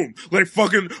 Boom! Like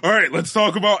fucking, alright, let's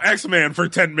talk about X-Men for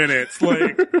 10 minutes.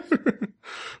 Like,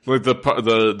 like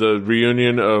the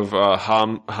reunion of,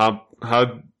 Ham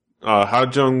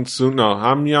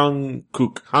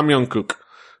Young-kook.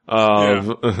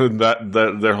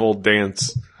 That their whole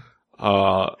dance,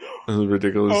 the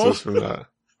ridiculousness from that.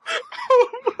 Oh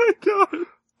my god.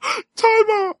 Time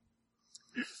out.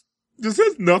 This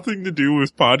has nothing to do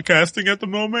with podcasting at the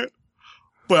moment,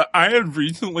 but I had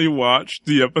recently watched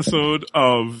the episode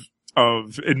of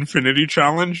Infinity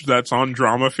Challenge that's on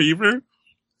Drama Fever.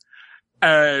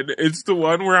 And it's the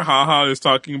one where Haha is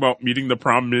talking about meeting the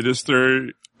Prime Minister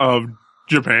of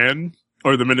Japan,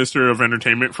 or the Minister of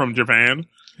Entertainment from Japan.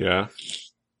 Yeah.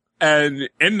 And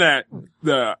in that,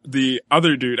 the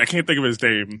other dude, I can't think of his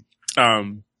name,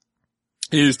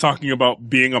 is talking about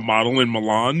being a model in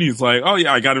Milan. He's like, oh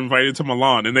yeah, I got invited to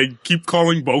Milan. And they keep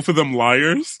calling both of them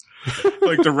liars.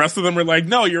 Like the rest of them are like,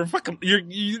 no,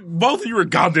 both of you are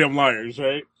goddamn liars,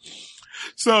 right?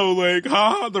 So like,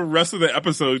 the rest of the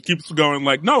episode keeps going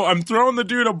like, no, I'm throwing the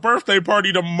dude a birthday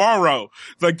party tomorrow.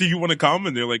 It's like, do you want to come?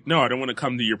 And they're like, no, I don't want to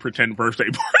come to your pretend birthday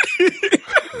party.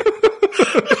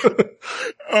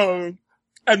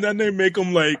 And then they make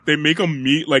them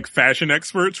meet like fashion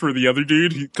experts for the other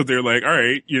dude, cause they're like, all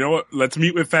right, you know what? Let's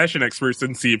meet with fashion experts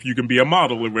and see if you can be a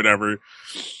model or whatever.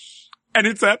 And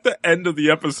it's at the end of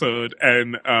the episode,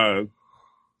 and,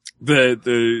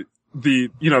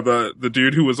 the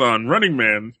dude who was on Running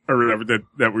Man or whatever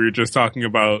that we were just talking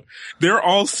about, they're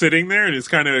all sitting there and it's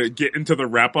kind of getting to the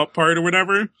wrap up part or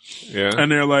whatever. Yeah. And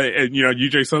they're like, and Yoo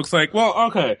Jae-suk's like, well,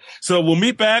 okay. So we'll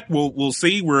meet back. We'll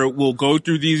see we'll go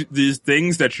through these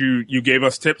things that you gave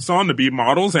us tips on to be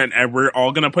models, and we're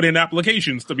all going to put in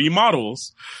applications to be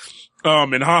models.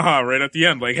 And right at the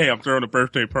end, like, hey, I'm throwing a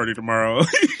birthday party tomorrow.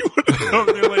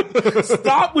 They're like,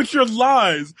 stop with your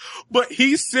lies. But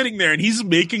he's sitting there and he's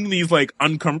making these like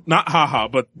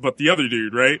not but the other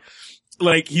dude, right?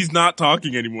 Like, he's not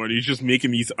talking anymore and he's just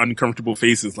making these uncomfortable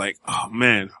faces like, oh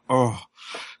man, oh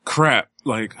crap.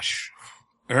 Like,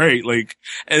 all right, like,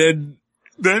 and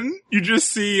then you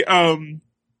just see, Hung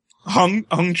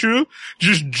Chu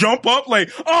just jump up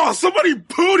like, oh, somebody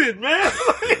pooted, man.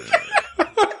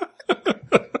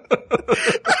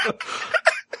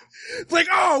 It's like,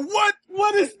 oh,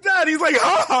 what is that? He's like,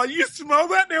 oh, you smell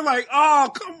that? And they're like,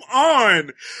 oh, come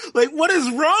on. Like, what is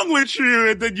wrong with you?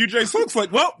 And then Yoo Jae-suk's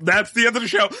like, well, that's the end of the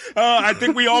show. I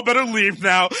think we all better leave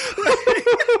now.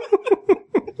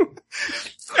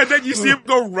 And then you see him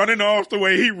go running off the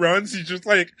way he runs. He's just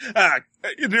like, and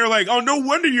they're like, oh, no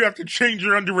wonder you have to change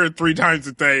your underwear 3 times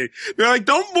a day. They're like,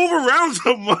 don't move around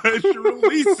so much. You're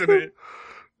releasing it.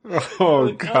 Oh,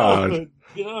 like, God. Oh,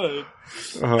 God.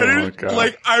 Oh, my God.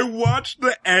 Like, I watched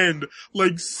the end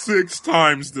like 6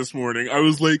 times this morning. I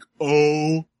was like,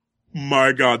 oh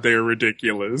my God, they are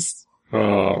ridiculous.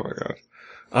 Oh, my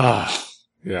God.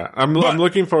 Yeah. I'm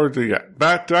looking forward to,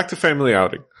 back to Family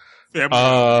Outing.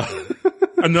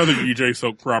 Another Yoo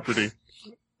Jae-suk property.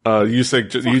 Yoo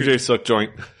Jae-suk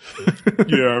joint.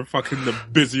 Yeah, fucking the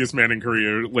busiest man in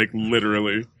Korea, like,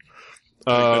 literally.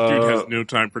 That dude has no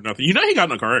time for nothing. You know he got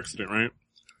in a car accident, right?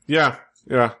 Yeah.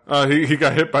 He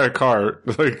got hit by a car,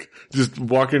 like, just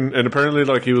walking, and apparently,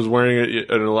 like, he was wearing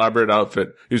an elaborate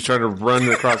outfit. He was trying to run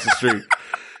across the street.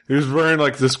 He was wearing,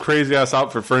 like, this crazy-ass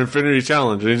outfit for Infinity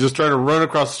Challenge, and he's just trying to run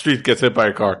across the street, gets hit by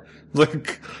a car.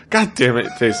 Like, God damn it,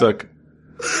 Jae-suk.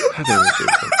 God damn it,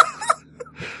 Jae-suk.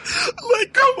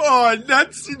 on.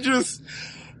 That's just,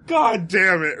 God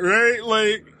damn it, right?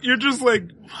 Like, you're just like,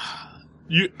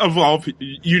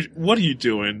 what are you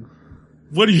doing?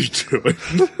 What are you doing?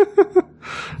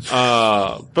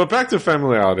 But back to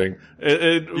Family Outing.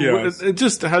 It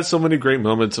just has so many great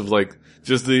moments of like,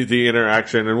 just the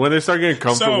interaction. And when they start getting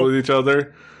comfortable with each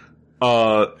other,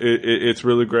 it's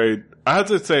really great. I have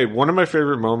to say, one of my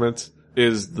favorite moments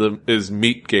is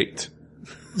Meatgate.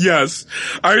 Yes.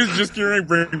 I was just going to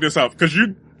bring this up because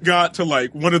you got to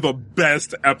like one of the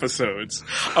best episodes,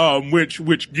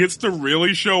 which gets to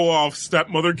really show off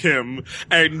Stepmother Kim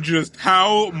and just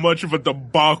how much of a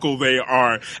debacle they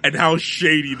are and how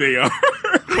shady they are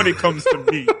when it comes to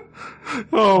meat.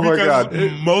 Oh my God.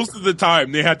 Most of the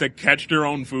time they had to catch their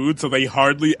own food, so they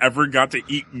hardly ever got to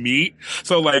eat meat.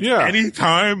 So like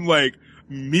anytime like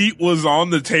meat was on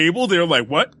the table, they were like,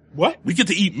 what? We get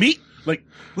to eat meat? Like,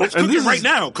 let's cook it right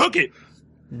now. Cook it.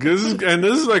 This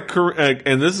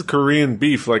is Korean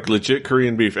beef, like legit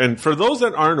Korean beef. And for those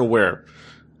that aren't aware,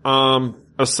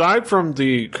 aside from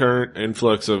the current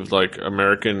influx of like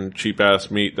American cheap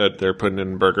ass meat that they're putting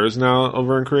in burgers now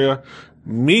over in Korea,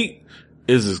 meat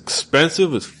is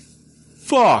expensive as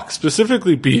fuck,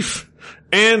 specifically beef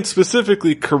and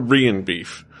specifically Korean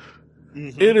beef.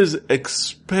 Mm-hmm. It is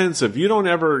expensive. You don't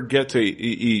ever get to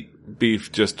eat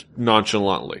beef just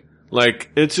nonchalantly. Like,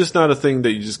 it's just not a thing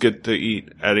that you just get to eat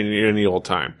at any old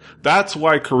time. That's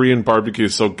why Korean barbecue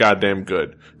is so goddamn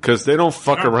good. Cause they don't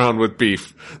fuck around with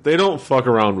beef. They don't fuck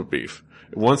around with beef.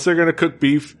 Once they're gonna cook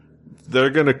beef, they're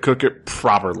gonna cook it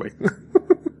properly.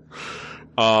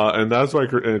 And that's why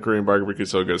Korean barbecue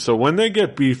is so good. So when they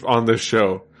get beef on this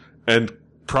show and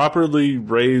properly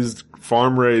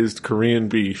farm-raised Korean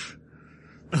beef,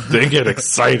 they get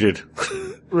excited.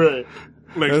 Right.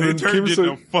 Like, they turned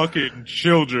into fucking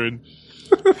children.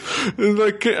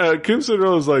 Like, Kim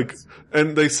Soo-do is like,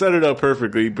 and they set it up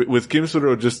perfectly, but with Kim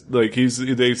Soo-do just, like,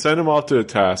 they send him off to a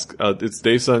task. It's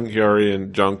Daesung, Hyori,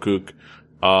 and Jungkook,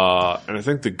 and I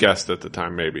think the guest at the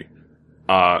time, maybe.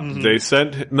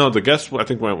 The guest, I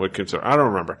think, went with Kim Soo-do. I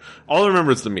don't remember. All I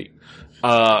remember is the meat.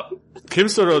 Kim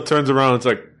Soo-do turns around and it's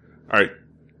like, alright,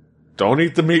 don't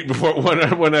eat the meat before,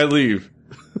 when I leave.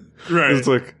 Right. It's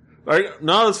like,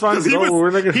 no, it's fine.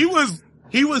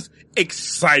 He was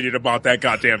excited about that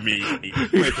goddamn meat.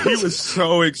 Like, he was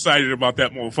so excited about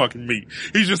that motherfucking meat.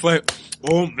 He's just like,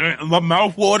 oh man, my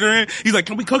mouth watering. He's like,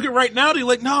 can we cook it right now? They're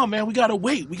like, no man, we gotta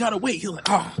wait. He's like,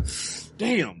 oh,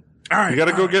 damn. All right. We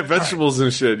gotta go get vegetables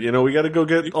and shit. You know, we gotta go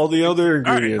get all the other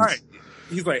ingredients. All right.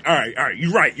 He's like, all right,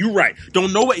 you're right.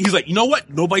 Don't know what, he's like, you know what?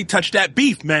 Nobody touched that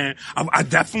beef, man. I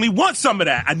definitely want some of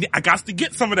that. I got to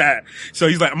get some of that. So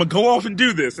he's like, I'm gonna go off and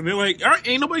do this. And they're like, all right,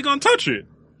 ain't nobody gonna touch it.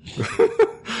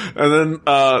 And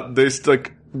then,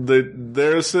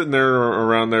 they're sitting there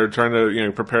around there trying to, you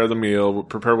know, prepare the meal,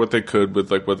 prepare what they could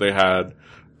with like what they had.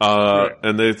 Right.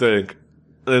 And they think,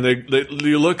 and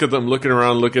you look at them looking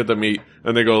around, look at the meat,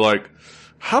 and they go like,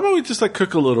 how about we just like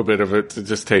cook a little bit of it to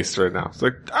just taste right now? It's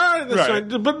like, alright, that's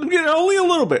fine, but you know, only a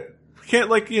little bit. We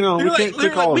can't like, you know, we can't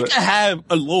cook all of it. We can have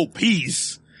a little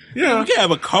piece. Yeah. We can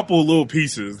have a couple little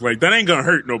pieces. Like, that ain't gonna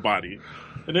hurt nobody.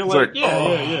 And they're like,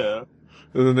 yeah.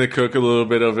 And then they cook a little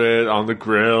bit of it on the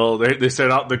grill. They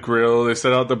set out the grill. They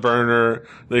set out the burner.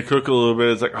 They cook a little bit.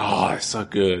 It's like, oh, that's so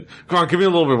good. Come on, give me a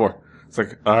little bit more. It's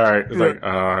like, alright. It's like,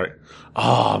 alright.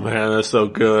 Oh man, that's so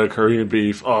good. Korean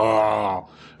beef. Oh.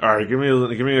 Alright, give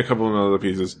me a couple of other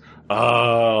pieces.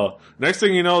 Oh. Next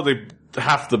thing you know,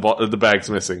 half the bag's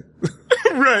missing.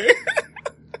 Right.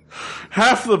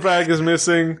 Half the bag is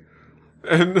missing.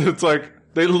 And it's like,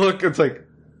 they look, it's like,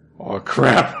 oh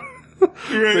crap.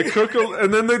 Right. They cook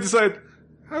and then they decide,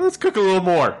 let's cook a little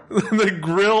more. They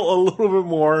grill a little bit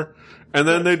more. And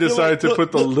then they decide to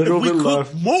put the little bit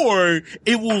left. More,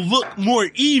 it will look more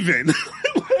even.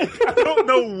 Like, I don't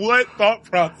know what thought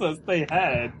process they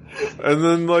had. And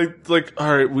then like,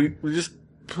 all right, we just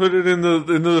put it into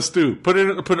the stew. Put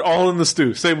it all in the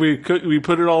stew. Say we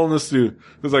put it all in the stew.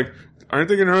 It's like, aren't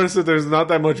they gonna notice that there's not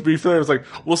that much beef there? It's like,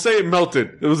 we'll say it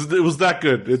melted. It was that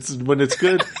good. It's when it's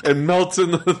good, it melts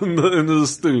into the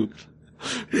stew.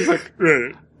 It's like,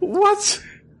 right. What?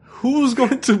 Who's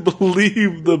going to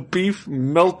believe the beef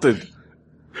melted?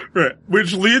 Right.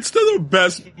 Which leads to the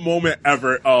best moment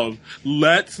ever of,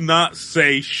 let's not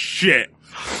say shit.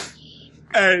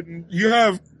 And you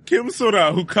have Kim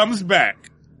Soo-do who comes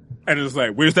back and is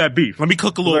like, where's that beef? Let me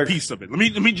cook a little piece of it. Let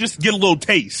me just get a little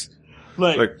taste.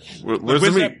 Like where's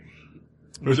the meat?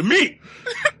 Where's the meat?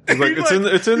 It's like,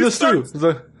 it's in the stew. It's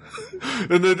like,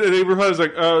 and then Abraham is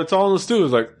like, it's all in the stew.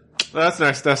 It's like, That's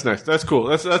nice. That's nice. That's cool.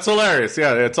 That's hilarious.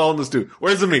 Yeah, it's all in the stew.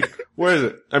 Where's the meat? Where is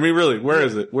it? I mean, really, where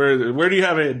is it? Where is it? Where do you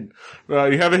have it hidden?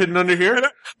 You have it hidden under here?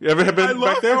 You ever have been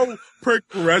back there? How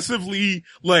progressively,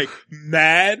 like,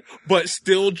 mad, but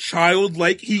still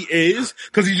childlike he is,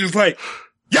 cause he's just like,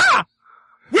 yeah!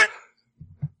 What?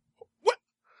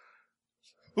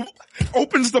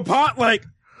 Opens the pot like,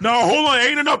 no, hold on,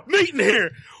 ain't enough meat in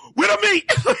here! Where the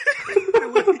meat?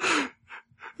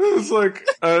 It's like,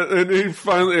 and he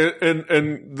finally,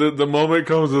 and the moment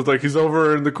comes, it's like he's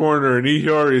over in the corner and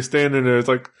Ihiyori's standing there. It's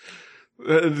like,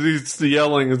 he's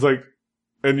yelling. It's like,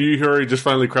 and Ihiyori just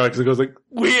finally cracks and goes like,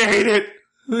 "We ate it!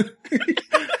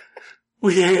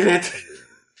 We ate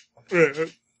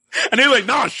it!" And they're like,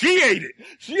 "No, she ate it.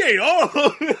 She ate all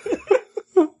of it."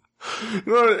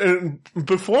 No, and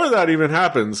before that even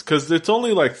happens, cause it's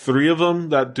only like 3 of them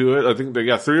that do it. I think they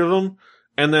got 3 of them.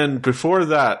 And then before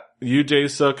that, Yu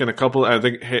Jae-suk and a couple, I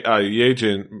think,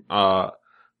 Yejin,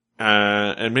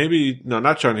 and maybe, no,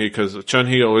 not Chun-Hee, cause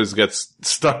Chun-Hee always gets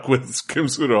stuck with Kim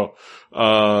Soo-do.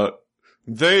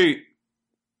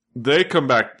 They come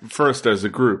back first as a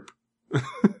group.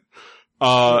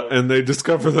 And they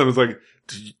discover them as like,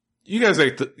 you guys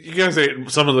ate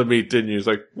some of the meat, didn't you? It's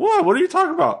like, what? What are you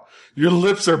talking about? Your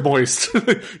lips are moist.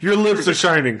 Your lips are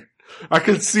shining. I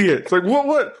can see it. It's like,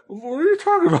 what are you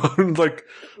talking about? And like,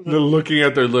 they're looking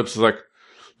at their lips. It's like,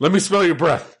 let me smell your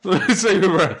breath. Let me smell your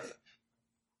breath.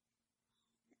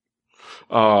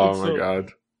 Oh my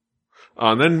God.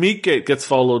 And then Meatgate gets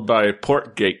followed by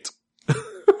Porkgate.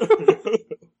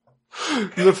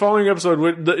 The following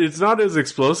episode, it's not as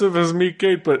explosive as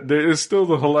Meatgate, but there is still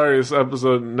the hilarious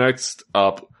episode next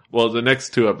up. Well, the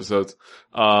next 2 episodes,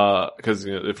 cause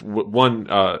you know, if one,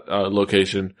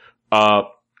 location,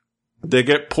 they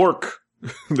get pork.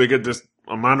 They get this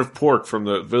amount of pork from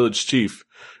the village chief.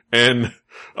 And,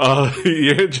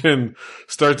 Yejin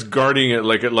starts guarding it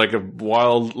like a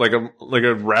wild, like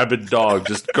a rabid dog,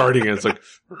 just guarding it. It's like,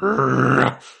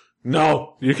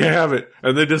 no, you can't have it.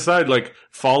 And they decide, like,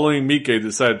 following Mike,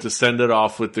 decided to send it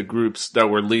off with the groups that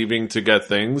were leaving to get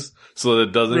things so that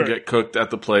it doesn't get cooked at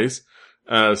the place.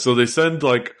 So they send,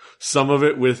 like, some of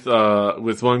it with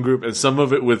one group and some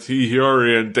of it with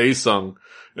Ihiyori and Daesung.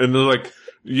 And they're like,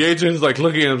 Yejin's like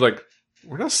looking at him like,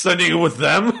 we're not sending it with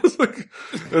them. Like,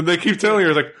 and they keep telling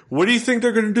her like, what do you think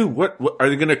they're going to do? What are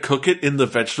they going to cook it in the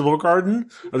vegetable garden?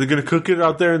 Are they going to cook it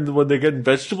out there when they get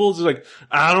vegetables? It's like,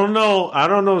 I don't know.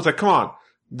 It's like, come on.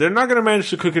 They're not going to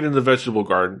manage to cook it in the vegetable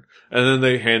garden. And then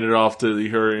they hand it off to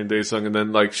Ihiyori and Daesung. And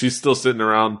then like, she's still sitting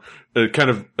around, kind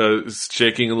of,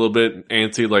 shaking a little bit,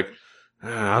 antsy, like,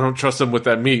 I don't trust them with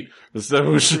that meat. Instead,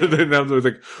 they're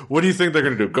like, what do you think they're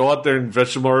going to do? Go out there in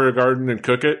vegetable garden and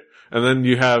cook it? And then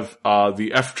you have,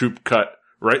 the F Troop cut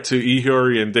right to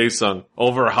Ihiyori and Daesung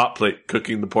over a hot plate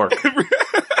cooking the pork.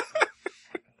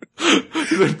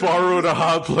 They borrowed a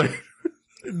hot plate.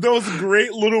 Those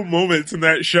great little moments in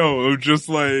that show of just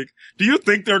like, do you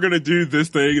think they're going to do this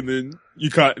thing? And then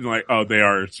you cut and like, oh, they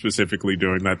are specifically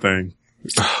doing that thing.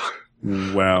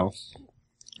 Well.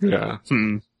 Yeah.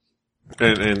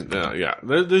 And yeah,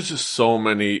 there's just so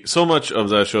much of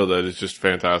that show that is just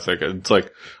fantastic. It's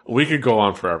like, we could go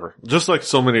on forever. Just like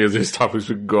so many of these topics,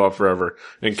 we could go on forever.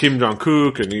 And Kim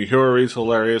Jong-kook and Ihiyori's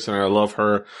hilarious, and I love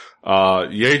her.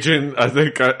 Yejin, I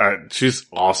think she's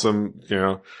awesome, you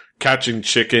know, catching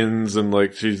chickens, and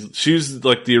like, she's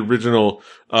like the original,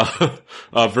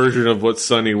 version of what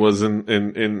Sunny was in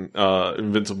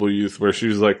Invincible Youth, where she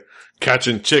was like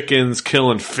catching chickens,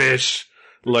 killing fish.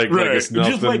 Like it's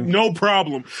nothing. Just like no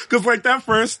problem. Cause like that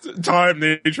first time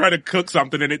they try to cook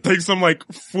something and it takes them like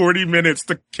 40 minutes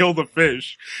to kill the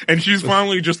fish. And she's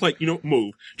finally just like,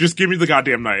 move. Just give me the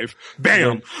goddamn knife.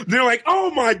 Bam. Yeah. They're like, oh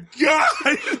my God.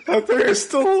 That thing is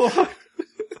still alive.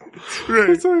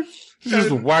 It's like, she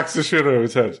just whacks the shit out of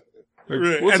his head.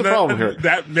 Like, what's the problem here?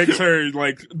 That makes her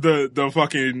like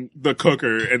the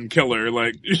cooker and killer.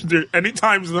 Like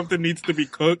anytime something needs to be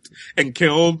cooked and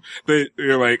killed,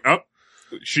 you're like, oh,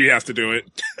 she has to do it.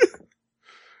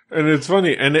 And it's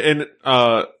funny. And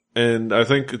I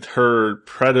think the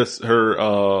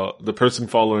person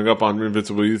following up on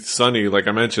Invincible Youth, Sunny, like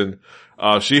I mentioned,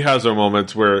 she has her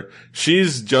moments where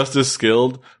she's just as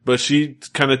skilled, but she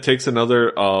kind of takes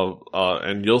another,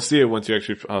 and you'll see it once you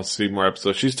actually see more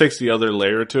episodes. She takes the other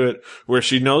layer to it, where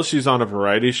she knows she's on a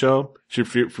variety show. She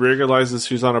realizes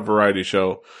she's on a variety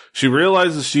show. She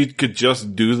realizes she could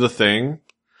just do the thing,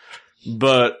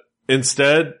 but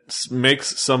instead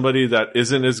makes somebody that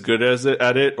isn't as good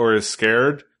at it or is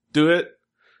scared do it,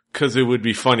 cause it would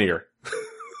be funnier.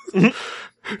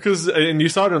 Cause, and you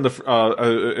saw it in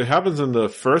it happens in the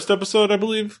first episode, I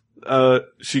believe,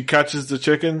 she catches the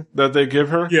chicken that they give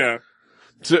her. Yeah.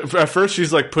 So at first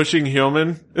she's like pushing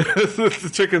Hyomin. The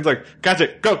chicken's like, catch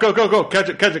it, go, go, go, go, catch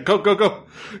it, go, go, go.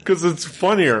 Cause it's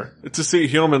funnier to see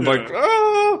Hyomin like,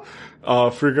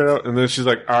 freak it out. And then she's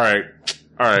like,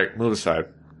 alright, move aside.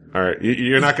 Alright,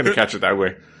 you're not gonna catch it that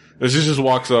way. And she just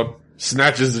walks up,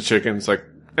 snatches the chicken. It's like,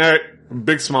 alright,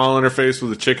 big smile on her face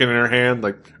with the chicken in her hand.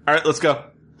 Like, alright, let's go.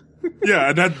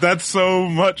 Yeah, that's so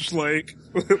much like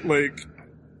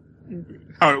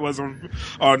how it was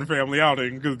on Family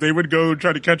Outing, because they would go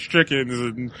try to catch chickens,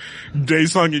 and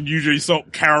Daesung and Yoo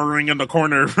Jae-suk cowering in the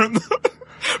corner from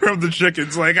the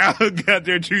chickens, like, oh god,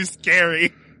 they're too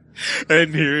scary.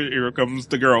 And here comes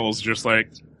the girls, just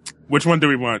like, which one do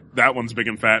we want? That one's big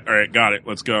and fat. All right, got it.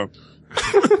 Let's go.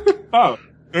 Oh, all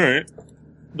right,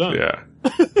 done. Yeah,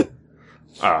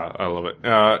 I love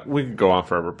it. We could go on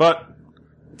forever, but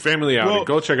Family Outing,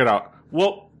 go check it out.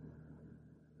 Well.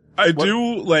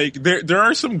 Do like there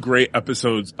are some great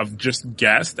episodes of just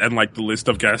guests, and like the list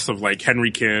of guests of like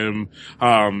Henry Kim,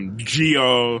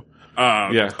 Geo,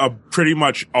 pretty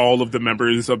much all of the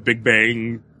members of Big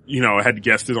Bang, had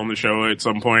guested on the show at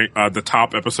some point. The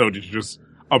top episode is just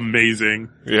amazing.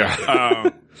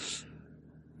 Yeah.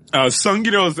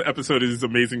 Sung-Gi-Do's episode is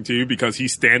amazing too, because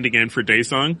he's standing in for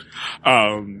Daesung.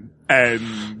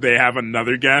 And they have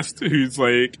another guest who's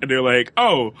like, and they're like,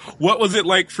 oh, what was it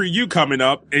like for you coming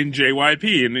up in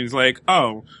JYP? And he's like,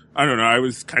 oh, I don't know, I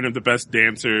was kind of the best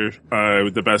dancer,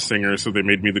 the best singer, so they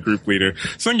made me the group leader.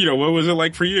 Sung-Gi-Do, what was it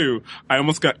like for you? I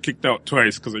almost got kicked out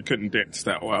twice because I couldn't dance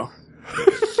that well.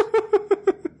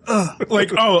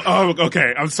 Like,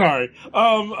 okay, I'm sorry.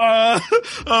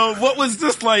 What was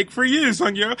this like for you,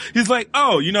 Sung-Gi-Do? He's like,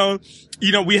 oh,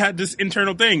 we had this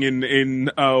internal thing in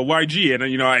YG,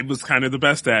 and I was kind of the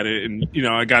best at it, and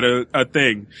I got a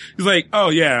thing. He's like, oh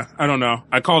yeah, I don't know.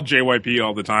 I call JYP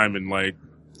all the time, and like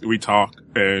we talk,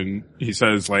 and he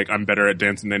says like I'm better at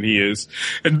dancing than he is,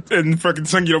 and fucking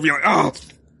Sung-Gi will be like,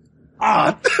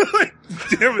 like,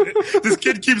 damn it, this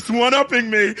kid keeps one-upping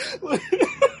me.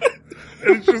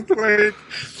 It's just like,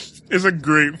 it's a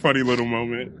great, funny little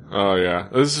moment. Oh yeah,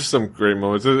 this is some great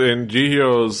moments. And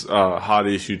Jihyo's hot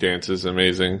issue dance is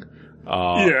amazing.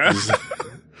 Yeah,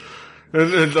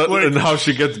 and how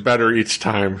she gets better each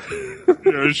time.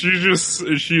 Yeah, she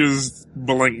is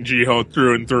blank Jihyo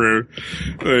through and through.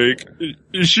 Like,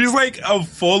 she's like a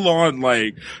full-on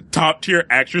like top tier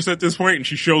actress at this point, and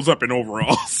she shows up in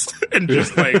overalls and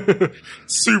just like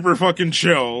super fucking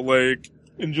chill, like,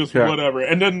 and just whatever.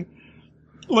 And then,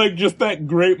 like, just that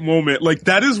great moment. Like,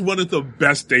 that is one of the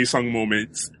best Daesung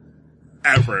moments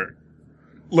ever.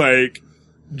 Like,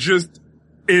 just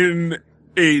in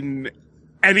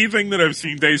anything that I've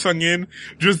seen Daesung in,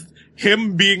 just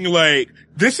him being like,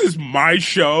 this is my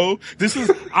show.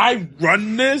 I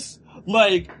run this.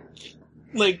 Like,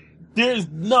 there's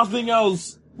nothing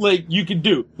else, like, you can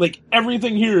do. Like,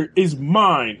 everything here is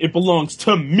mine. It belongs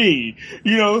to me.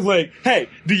 Like, hey,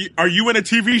 are you in a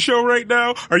TV show right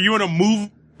now? Are you in a movie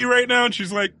right now? And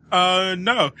she's like,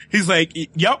 no. He's like,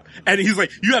 yep. And he's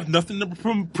like, you have nothing to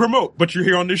promote, but you're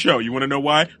here on the show. You want to know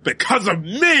why? Because of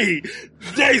me,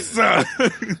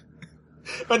 Daesung.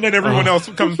 And then everyone else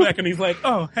comes back and he's like,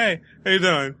 oh, hey, how you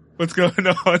doing? What's going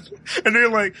on? And they're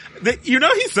like,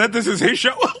 he said this is his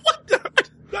show. What the?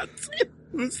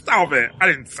 Stop it. I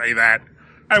didn't say that.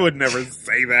 I would never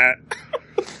say that.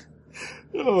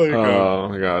 Oh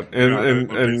my god.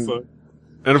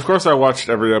 And of course I watched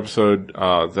every episode,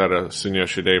 that a Sunya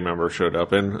Shide member showed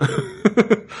up in.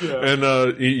 Yeah. And,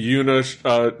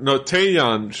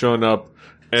 Taeyeon showing up,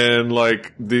 and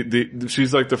like,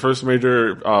 she's like the first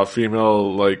major,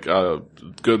 female, like,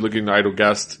 good looking idol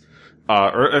guest,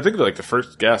 or I think like the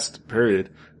first guest,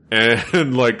 period.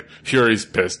 And like, Hyuri's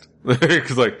pissed.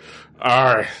 Cause like,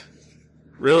 alright,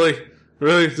 really?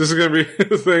 This is gonna be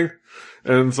a thing?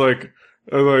 And it's like,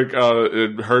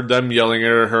 it heard them yelling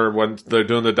at her when they're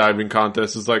doing the diving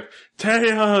contest. It's like,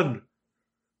 Taeyeon,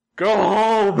 go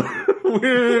home. We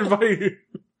didn't invite you.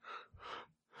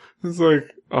 It's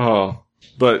like, oh,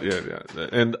 but yeah.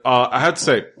 And, I had to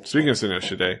say, speaking of Sunya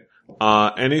Shide,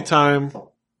 anytime,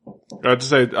 I have to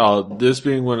say, this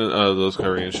being one of those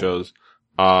Korean shows,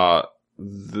 there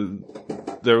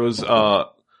was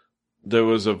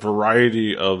a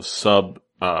variety of sub,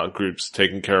 groups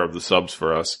taking care of the subs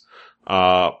for us.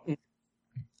 And,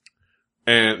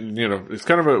 it's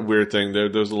kind of a weird thing.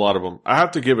 There's a lot of them. I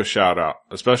have to give a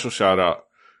special shout out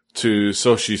to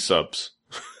Soshi Subs.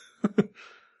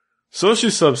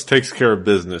 Soshi Subs takes care of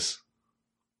business.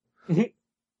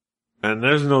 And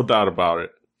there's no doubt about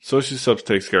it. Soshi Subs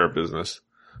takes care of business.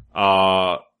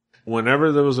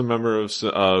 Whenever there was a member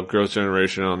of Girls'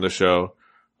 Generation on the show,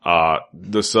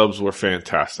 The subs were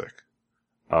fantastic.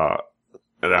 And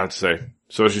I have to say,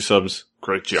 Soji subs,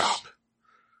 great job.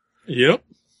 Yep.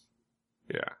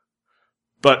 Yeah.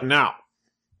 But now,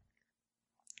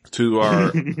 to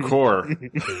our core.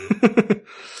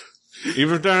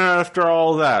 Even after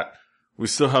all that, we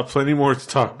still have plenty more to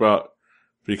talk about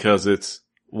because it's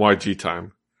YG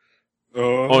time.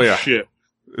 Oh yeah. Shit.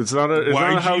 It's not a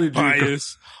Hallyu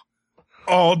bias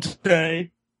all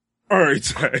day. Every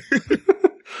day.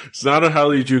 It's not a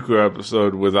Hallyu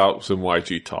episode without some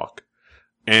YG talk.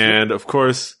 And of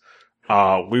course,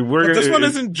 we were But this one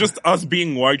isn't just us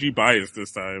being YG biased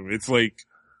this time. It's like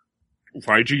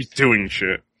YG's doing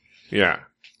shit. Yeah.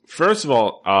 First of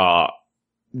all,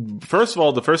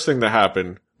 the first thing that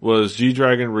happened was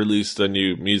G-Dragon released a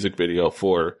new music video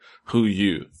for Who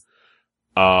You.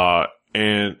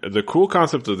 And the cool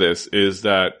concept of this is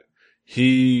that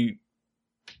he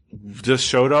just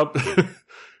showed up.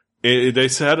 They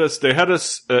had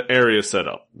a area set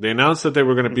up. They announced that they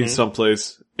were going to be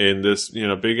someplace in this,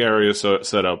 big area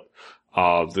set up,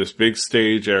 this big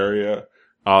stage area,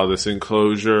 this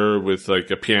enclosure with like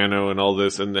a piano and all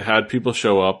this, and they had people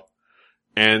show up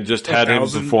and just had him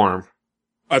perform.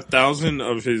 1,000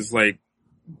 of his like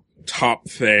top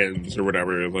fans or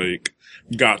whatever, like,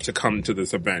 got to come to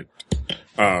this event,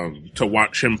 to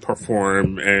watch him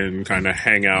perform and kind of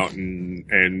hang out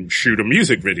and shoot a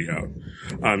music video.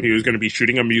 He was going to be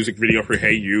shooting a music video for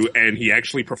Hey You, and he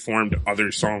actually performed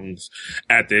other songs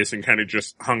at this and kind of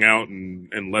just hung out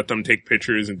and let them take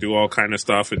pictures and do all kind of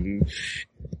stuff. And,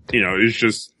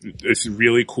 it's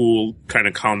really cool kind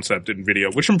of concept and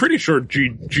video, which I'm pretty sure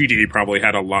GD probably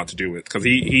had a lot to do with, because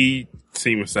he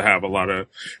seems to have a lot of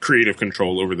creative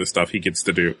control over the stuff he gets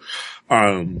to do.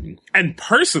 And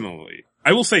personally,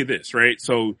 I will say this, right?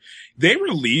 So they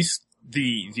released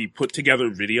the put together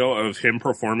video of him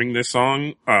performing this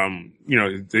song,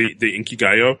 the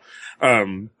Inkigayo.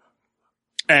 And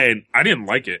I didn't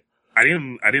like it. I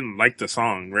didn't like the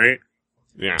song, right?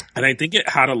 Yeah. And I think it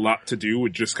had a lot to do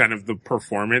with just kind of the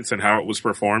performance and how it was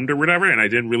performed or whatever. And I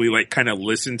didn't really kind of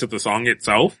listen to the song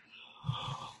itself.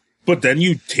 But then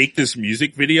you take this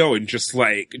music video and just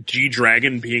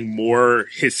G-Dragon being more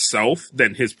himself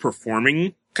than his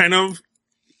performing kind of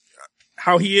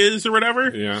how he is or whatever.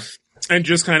 Yeah. And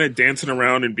just kind of dancing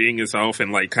around and being himself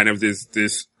and kind of this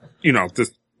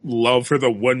love for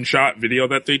the one shot video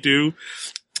that they do.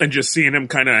 And just seeing him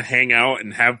kind of hang out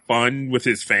and have fun with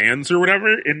his fans or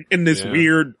whatever in this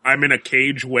weird, I'm in a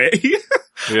cage way.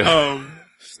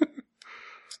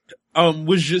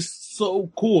 Was just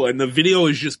so cool. And the video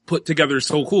is just put together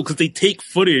so cool because they take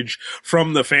footage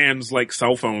from the fans,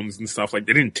 cell phones and stuff. They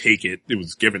didn't take it. It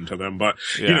was given to them, but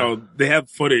they have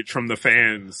footage from the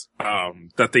fans,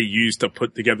 that they use to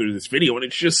put together this video. And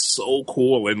it's just so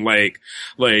cool. And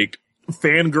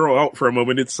fangirl out for a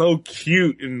moment. It's so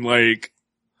cute and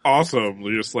awesome,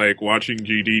 just watching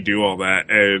GD do all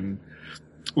that, and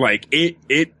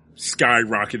it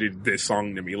skyrocketed this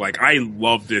song to me. I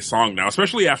love this song now,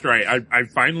 especially after I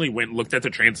finally went and looked at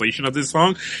the translation of this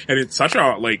song, and it's such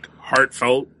a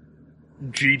heartfelt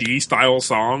GD style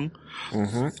song,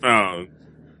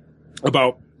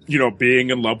 about being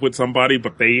in love with somebody,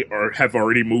 but they have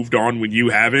already moved on when you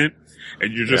haven't,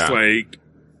 and you're just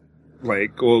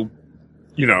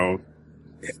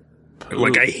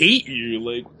well, I hate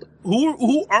you.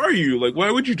 Who are you?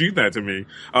 Why would you do that to me?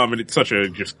 And it's such a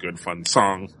just good, fun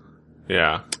song.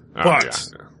 Yeah.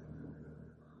 But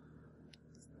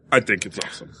I think it's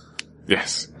awesome.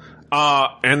 Yes.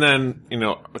 And then,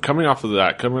 coming off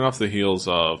the heels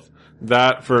of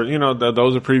that that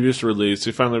was a previous release.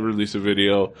 They finally released a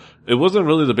video. It wasn't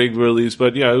really the big release,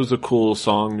 but yeah, it was a cool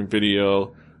song and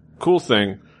video. Cool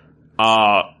thing.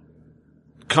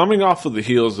 Coming off of the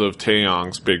heels of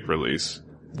Taeyong's big release,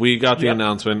 we got the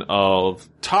announcement of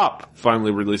Top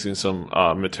finally releasing some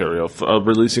material,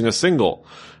 releasing a single.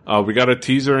 We got a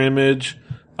teaser image,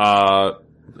 a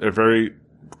very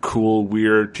cool,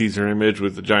 weird teaser image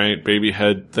with the giant baby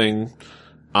head thing.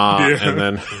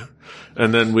 And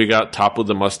then we got Top with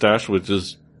the mustache, which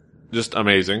is just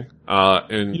amazing.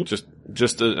 And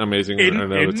just amazing in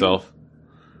and of itself.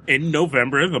 In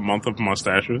November, the month of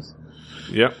mustaches.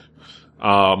 Yep.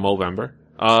 Movember.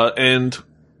 And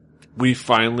we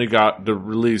finally got the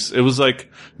release. It was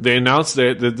they announced they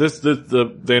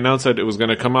announced that it was going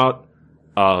to come out.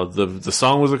 The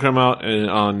song was going to come out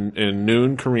in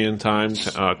noon Korean time,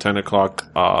 10 o'clock,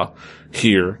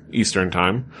 here, Eastern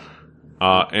time.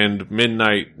 And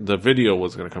midnight, the video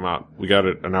was going to come out. We got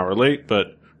it an hour late,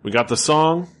 but we got the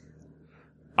song.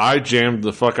 I jammed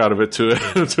the fuck out of it to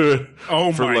it.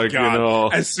 Oh for my like, god! you know,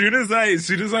 As soon as I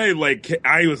like,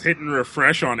 I was hitting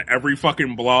refresh on every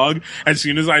fucking blog. As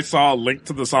soon as I saw a link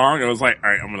to the song, I was like,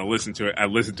 all right, I'm gonna listen to it. I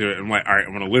listened to it. I'm like, all right,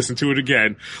 I'm gonna listen to it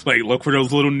again. Like, look for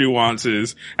those little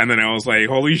nuances. And then I was like,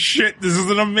 holy shit, this is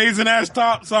an amazing ass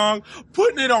top song.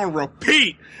 Putting it on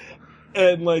repeat.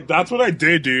 And like, that's what I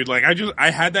did, dude. Like, I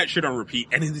had that shit on repeat,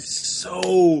 and it's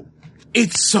so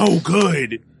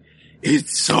good.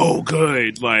 It's so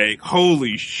good. Like,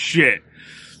 holy shit.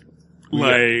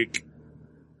 Like,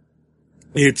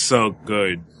 it's so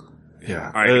good.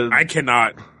 Yeah. I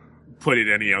cannot put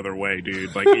it any other way,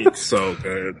 dude. Like, it's so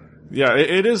good. Yeah,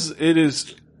 it is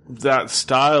that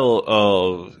style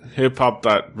of hip hop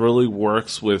that really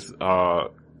works with,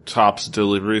 Top's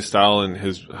delivery style and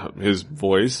his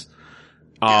voice.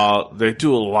 They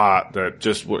do a lot that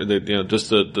just, just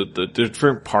the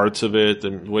different parts of it,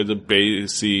 the way the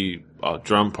bassy,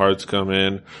 drum parts come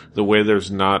in, the way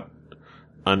there's not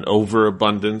an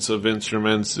overabundance of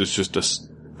instruments. It's just a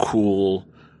cool,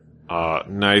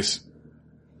 nice,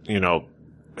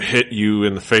 hit you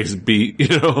in the face beat,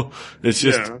 it's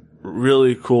just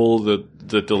really cool,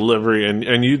 the delivery.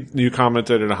 And you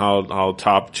commented on how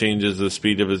Top changes the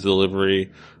speed of his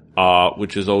delivery,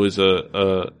 which is always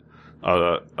a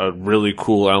really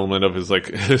cool element of his, like,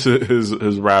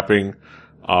 his rapping.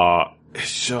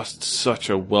 It's just such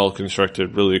a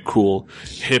well-constructed, really cool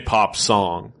hip-hop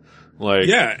song. Like,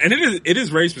 yeah, and it is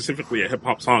very specifically a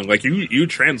hip-hop song. Like, you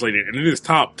translate it, and it is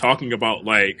Top talking about,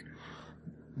 like,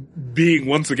 being,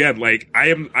 once again, like, I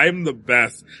am the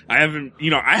best. I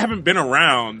haven't been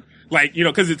around, like,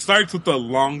 cause it starts with the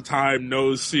long time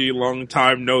no see. Like,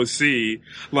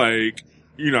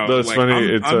 that's like,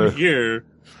 funny. I'm here.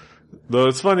 Though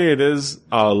it's funny, it is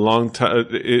a long time.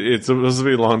 It's supposed to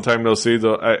be long time no see.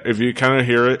 Though, if you kind of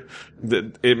hear it,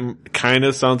 it kind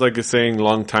of sounds like it's saying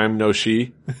long time no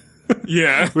she.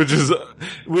 Yeah, which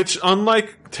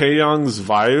unlike Taeyong's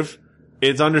vibe,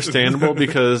 it's understandable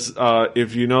because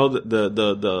if you know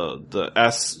the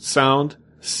S sound,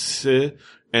 si,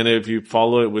 and if you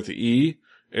follow it with E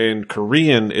in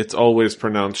Korean, it's always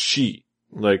pronounced she.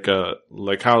 Like how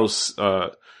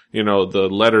the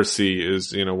letter C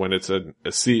is, when it's a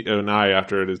C, an I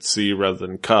after it, it's C rather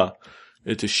than ka.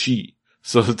 It's a she.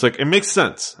 So it's like, it makes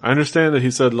sense. I understand that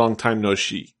he said long time no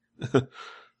she.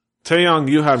 Taeyong,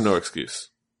 you have no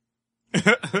excuse. I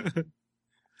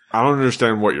don't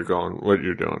understand what you're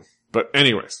doing. But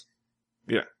anyways.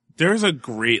 Yeah. There's a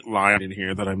great line in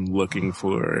here that I'm looking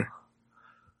for.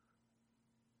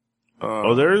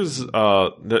 There's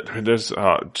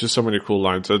just so many cool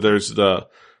lines. So there's the,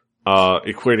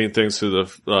 equating things to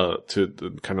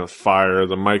the kind of fire.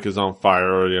 The mic is on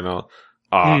fire,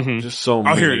 just so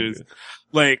many. Oh, here it is.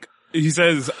 Like, he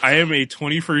says, I am a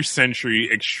 21st century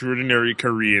extraordinary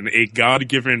Korean, a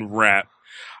God-given rap,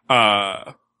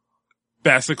 Basiquant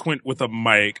with a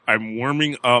mic. I'm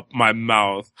warming up my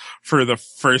mouth for the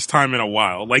first time in a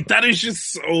while. Like, that is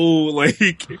just so,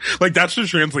 like that's the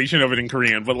translation of it in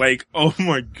Korean, but like, oh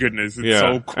my goodness, it's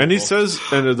so cool. And he says,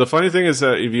 and the funny thing is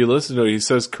that if you listen to it, he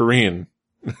says Korean.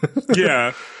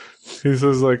 Yeah. He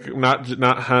says, like, not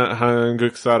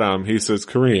Hanguk Saram, he says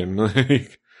Korean.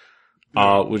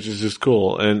 Which is just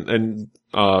cool. And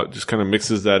just kind of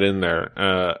mixes that in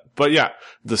there. But yeah,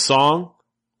 the song,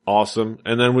 awesome.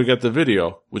 And then we got the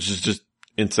video, which is just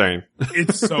insane.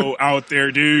 It's so out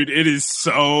there, dude. It is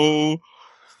so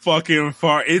fucking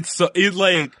far.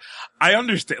 I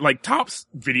understand, like, Top's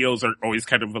videos are always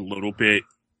kind of a little bit,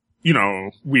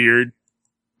 weird.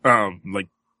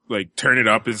 Like Turn It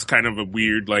Up is kind of a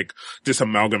weird, like, just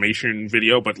amalgamation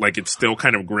video, but like, it's still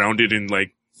kind of grounded in,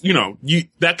 like,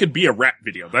 that could be a rap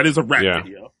video. That is a rap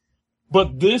video.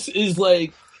 But this is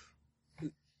like,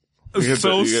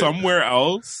 somewhere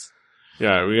else.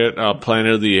 Yeah, we get,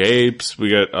 Planet of the Apes. We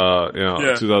get,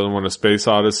 2001 A Space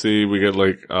Odyssey. We get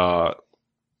like,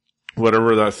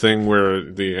 whatever that thing where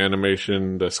the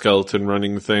animation, the skeleton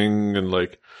running thing, and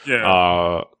like,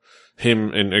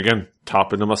 him, and again,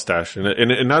 Top in a mustache,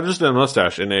 and not just a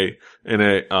mustache, in a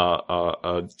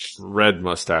red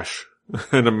mustache,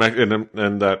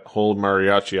 and that whole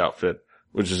mariachi outfit,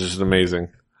 which is just amazing.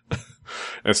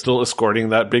 And still escorting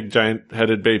that big giant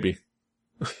headed baby.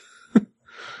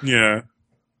 Yeah.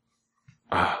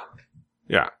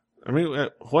 Yeah. I mean,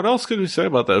 what else could we say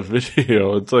about that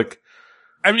video? It's like,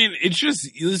 I mean,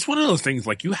 it's one of those things,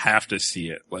 like, you have to see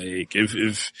it. Like,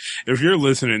 if you're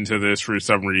listening to this for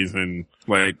some reason,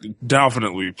 like,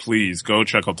 definitely, please go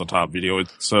check out the Top video.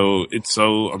 It's so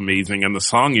amazing. And the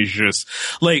song is just,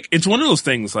 like, it's one of those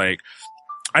things, like,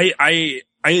 I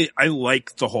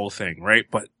like the whole thing, right?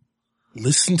 But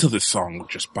listen to the song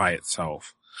just by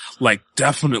itself. like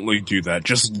definitely do that.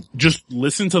 Just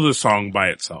listen to the song by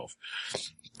itself.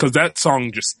 Cause that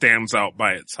song just stands out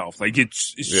by itself. Like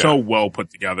it's so well put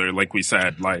together, like we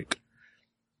said, like.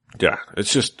 Yeah,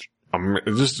 it's just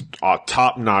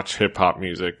top notch hip hop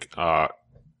music.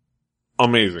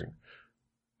 Amazing.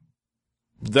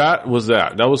 That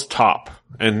was top.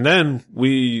 And then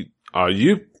you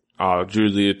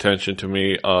drew the attention to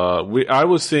me. I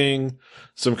was seeing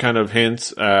some kind of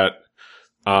hints at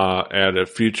a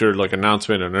future, like,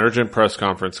 announcement, an urgent press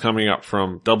conference coming up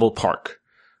from Double Park.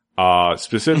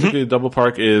 Specifically, Double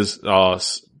Park is,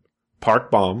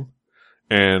 Park Bomb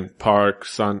and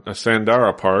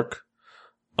Sandara Park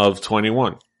of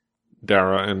 21.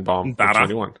 Dara and Bomb of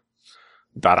 21.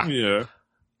 Dara. Yeah.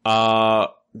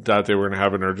 That they were going to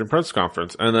have an urgent press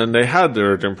conference. And then they had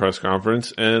their urgent press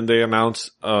conference and they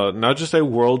announced, not just a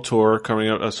world tour coming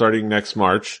up, starting next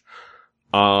March.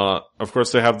 Of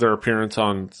course they have their appearance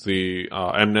on the,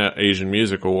 Mnet Asian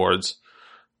Music Awards.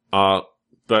 But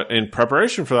in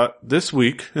preparation for that, this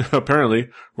week, apparently,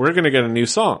 we're going to get a new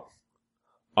song.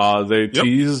 They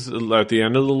teased at the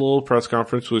end of the little press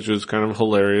conference, which was kind of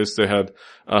hilarious. They had,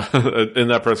 in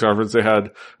that press conference, they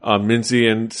had, Minzy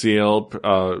and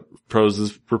CL,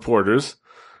 Pro's reporters.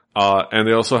 And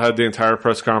they also had the entire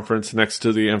press conference next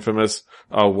to the infamous,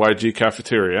 YG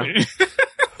cafeteria.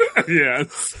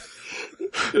 Yes.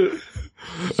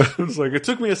 It was like, it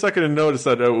took me a second to notice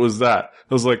that it was that.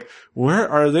 I was like, where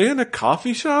are they, in a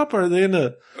coffee shop? Are they in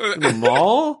a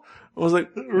mall? I was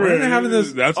like, where are they having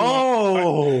this? That's the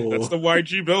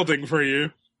YG building for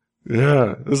you.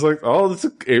 Yeah. It's like, oh, that's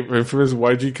an infamous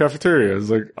YG cafeteria. It's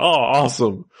like, oh,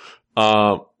 awesome.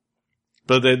 But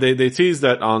they teased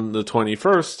that on the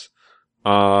 21st,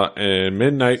 and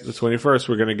midnight, the 21st,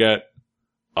 we're gonna get,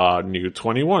 new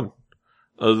 21.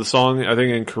 The song, I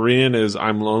think in Korean is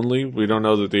I'm Lonely. We don't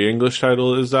know that the English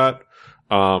title is that.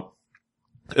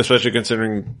 Especially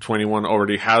considering 21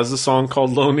 already has a song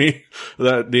called Lonely.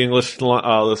 That the English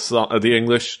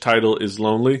title is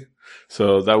Lonely.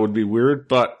 So that would be weird,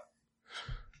 but,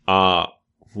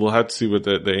 we'll have to see what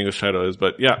the English title is.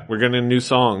 But yeah, we're getting a new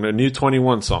song, a new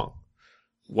 21 song.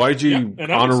 YG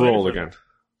on a roll again.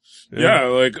 Yeah,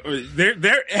 like,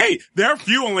 they're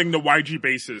fueling the YG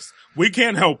basis. We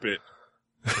can't help it.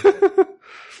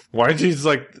 YG's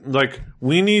like,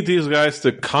 we need these guys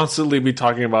to constantly be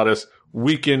talking about us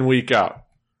week in, week out.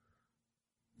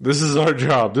 This is our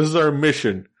job. This is our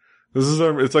mission.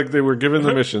 It's like they were given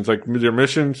the mission. It's like, your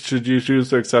mission, should you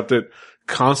choose to accept it,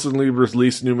 constantly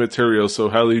release new material so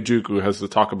Harajuku has to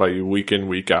talk about you week in,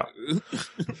 week out.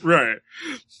 Right.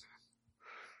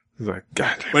 He's like,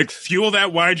 God damn it. Like, fuel that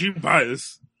YG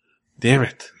bias. Damn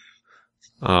it.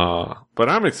 But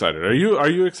I'm excited. Are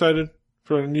you excited?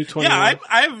 For a new 21? Yeah,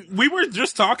 we were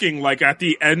just talking, like, at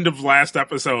the end of last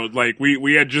episode, like,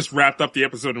 we had just wrapped up the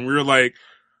episode and we were like,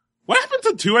 what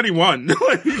happened to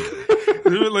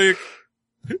 2NE1?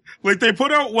 like, they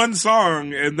put out one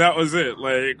song and that was it.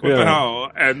 Like, what the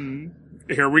hell? And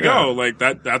here we go. Like,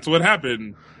 that's what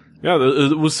happened. Yeah,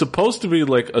 it was supposed to be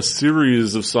like a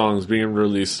series of songs being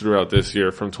released throughout this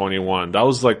year from 21. That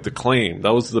was like the claim.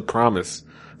 That was the promise.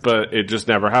 But it just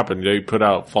never happened. They put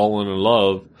out Fallen in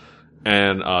Love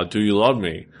and Do You Love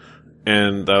Me?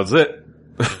 And that was it.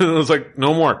 It was like,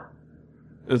 no more.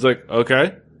 It's like,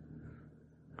 okay.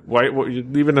 Why, you're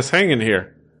leaving us hanging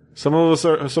here? Some of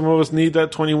us need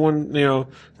that 21, to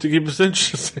keep us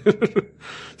interested.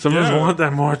 Some of us want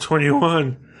that more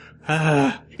 21.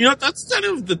 That's kind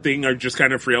of the thing I just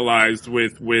kind of realized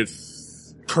with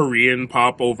Korean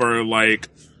pop over, like,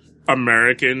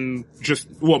 American,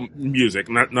 music,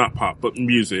 not pop, but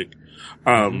music.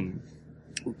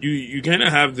 You kind of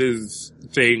have this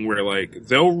thing where, like,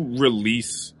 they'll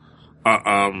release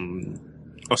a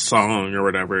song or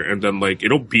whatever, and then, like,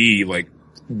 it'll be like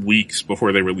weeks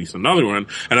before they release another one,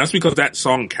 and that's because that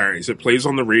song carries. It plays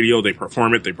on the radio, they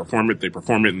perform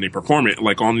it,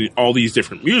 like on all these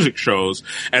different music shows,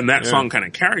 and that song kind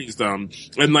of carries them.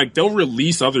 And, like, they'll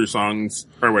release other songs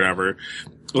or whatever,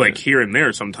 like, here and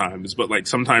there sometimes, but, like,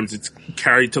 sometimes it's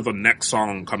carried till the next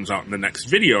song comes out in the next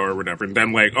video or whatever, and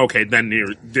then, like, okay, then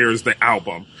there's the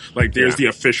album. Like, there's the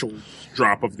official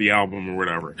drop of the album or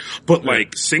whatever. But,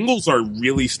 like, singles are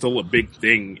really still a big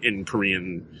thing in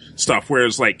Korean stuff,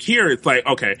 whereas, like, here, it's like,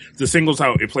 okay, the single's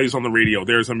out, it plays on the radio,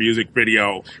 there's a music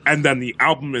video, and then the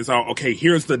album is out, okay,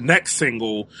 here's the next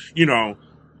single,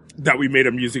 that we made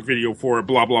a music video for,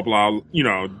 blah, blah, blah,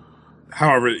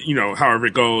 however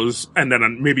it goes, and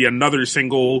then maybe another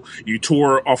single, you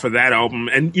tour off of that album,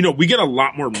 and, we get a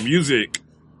lot more music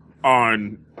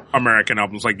on American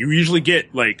albums. Like, you usually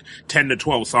get like 10 to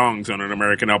 12 songs on an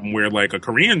American album, where like a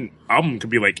Korean album could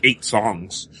be like 8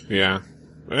 songs. Yeah.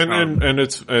 And I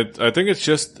think it's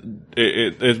just,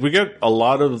 we get a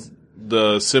lot of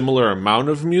the similar amount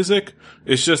of music.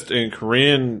 It's just in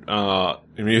Korean,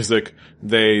 music,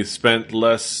 they spent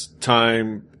less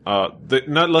time,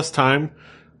 not less time,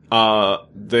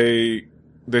 they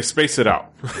space it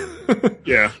out.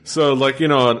 Yeah. So like, in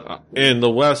the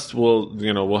West,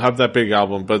 we'll have that big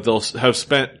album, but they'll have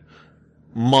spent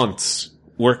months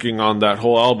working on that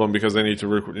whole album because they need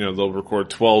to they'll record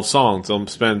 12 songs. They'll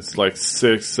spend like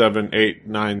 6, 7, 8,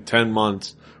 9, 10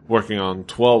 months working on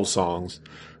 12 songs.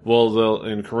 Well,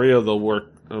 in Korea, they'll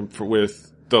work,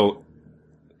 they'll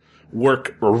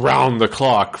work around the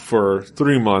clock for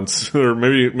 3 months, or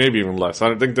maybe even less. I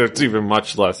don't think that's even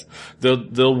much less.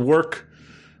 They'll work,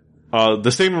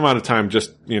 the same amount of time,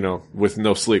 just, with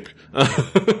no sleep,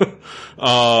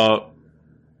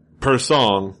 per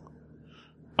song,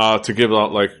 to give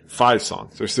out like 5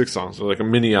 songs or 6 songs, or like a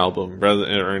mini album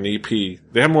or an EP.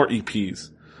 They have more EPs.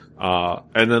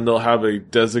 And then they'll have a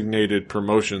designated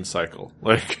promotion cycle.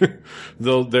 Like,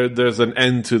 there's an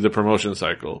end to the promotion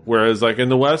cycle. Whereas like in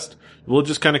the West, we'll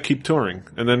just kind of keep touring,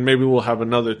 and then maybe we'll have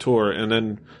another tour, and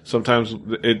then sometimes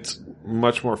it's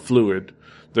much more fluid.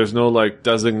 There's no like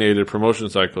designated promotion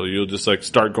cycle. You'll just like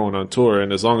start going on tour,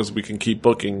 and as long as we can keep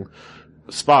booking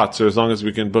spots, or as long as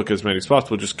we can book as many spots,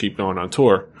 we'll just keep going on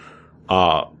tour.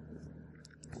 But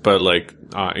like,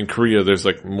 in Korea, there's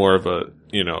like more of a,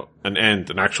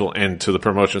 an actual end to the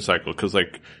promotion cycle. Cause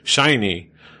like SHINee,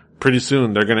 pretty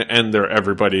soon they're gonna end their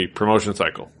everybody promotion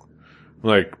cycle.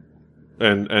 Like,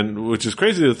 and which is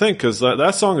crazy to think, cause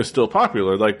that song is still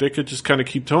popular. Like, they could just kind of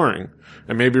keep touring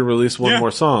and maybe release one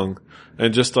more song,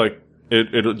 and just like,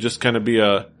 it'll just kind of be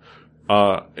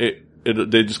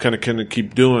they just kind of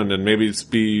keep doing, and maybe it's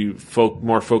be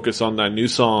more focused on that new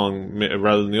song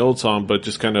rather than the old song, but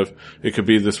just kind of, it could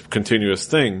be this continuous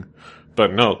thing.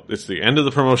 But no, it's the end of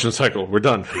the promotion cycle. We're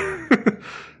done.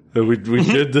 we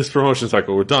did this promotion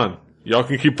cycle. We're done. Y'all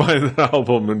can keep buying the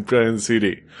album and playing the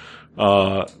CD.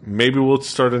 Maybe we'll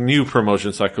start a new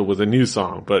promotion cycle with a new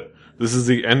song, but this is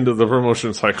the end of the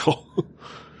promotion cycle.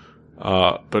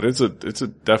 But it's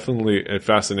definitely a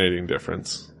fascinating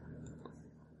difference.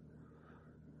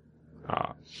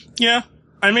 Yeah.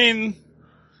 I mean,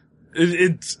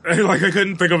 it's like, I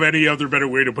couldn't think of any other better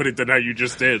way to put it than how you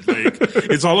just did. Like,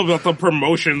 it's all about the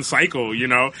promotion cycle,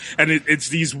 and it's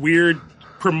these weird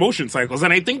promotion cycles.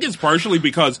 And I think it's partially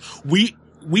because we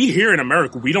here in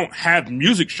America, we don't have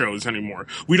music shows anymore.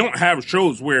 We don't have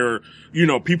shows where,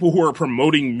 people who are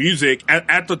promoting music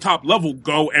at the top level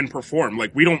go and perform.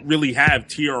 Like, we don't really have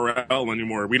TRL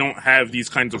anymore. We don't have these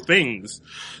kinds of things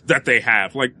that they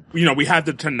have. Like, we have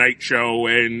the Tonight Show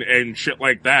and shit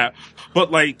like that.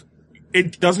 But like,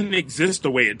 it doesn't exist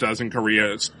the way it does in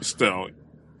Korea still,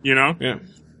 Yeah.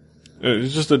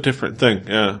 It's just a different thing.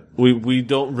 Yeah. We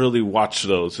don't really watch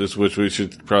those, is what we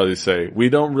should probably say. We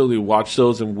don't really watch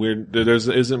those, and there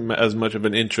isn't as much of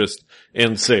an interest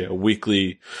in, say, a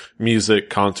weekly music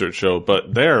concert show,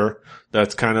 but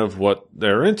that's kind of what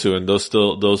they're into, and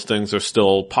those things are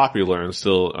still popular and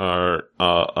still are,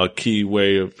 a key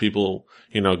way of people,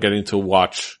 getting to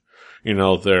watch,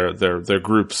 their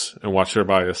groups and watch their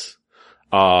bias.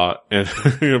 And,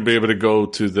 be able to go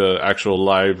to the actual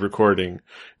live recording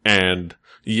and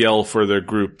yell for their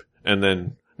group, and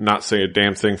then not say a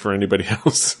damn thing for anybody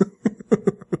else.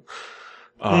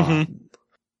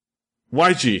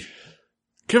 YG,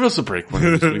 give us a break one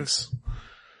of these weeks.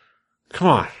 Come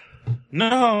on.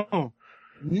 No,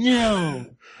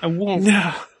 I won't.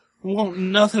 No. I want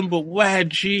nothing but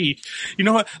YG. You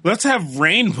know what? Let's have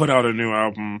Rain put out a new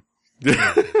album.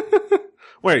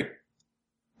 Wait.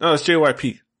 No, it's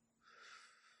JYP.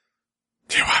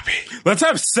 Let's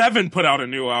have Seven put out a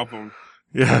new album.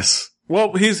 Yes.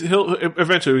 Well, he'll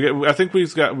eventually. I think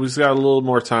we've got a little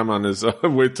more time on his.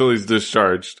 Wait till he's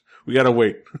discharged. We gotta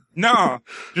wait. No,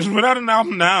 just put out an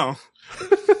album now.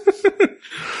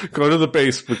 Go to the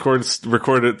base,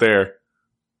 record it there.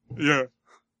 Yeah.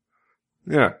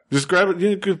 Yeah. Just grab it.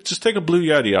 You could just take a Blue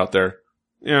Yeti out there.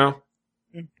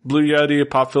 Blue Yeti, a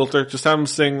pop filter. Just have him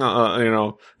sing.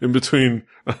 In between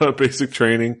basic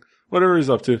training. Whatever he's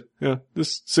up to. Yeah.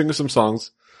 Just sing some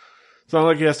songs. It's not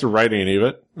like he has to write any of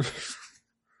it.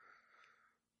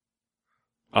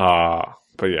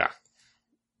 But yeah.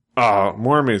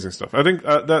 More amazing stuff. I think,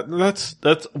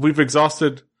 that's, we've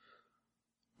exhausted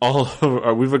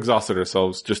we've exhausted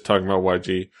ourselves just talking about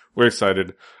YG. We're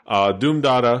excited. Doom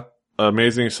Dada,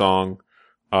 amazing song.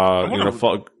 I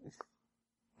want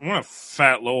a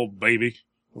fat little baby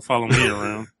to follow me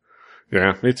around.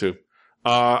 Yeah, me too.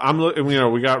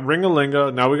 We got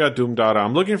Ring-a-Linga, now we got Doom Dada.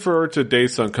 I'm looking forward to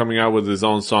Daesun coming out with his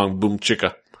own song, Boom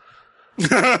Chicka.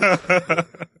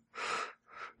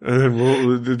 And then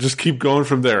we'll just keep going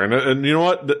from there. And you know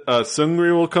what?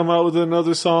 Seungri will come out with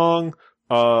another song,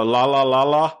 La La La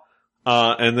La.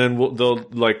 And then all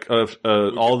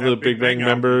the Big Bang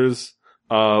members,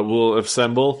 will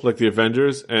assemble, like the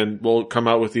Avengers, and we'll come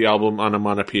out with the album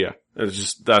Onomatopoeia. It's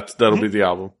just, that'll be the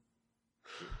album.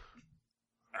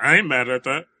 I ain't mad at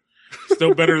that.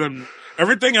 Still better than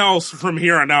everything else from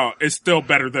here on out is still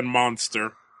better than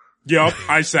Monster. Yup,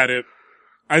 I said it.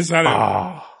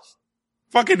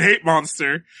 Fucking hate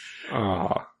Monster.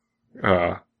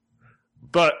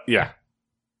 But yeah.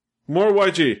 More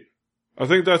YG. I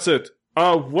think that's it.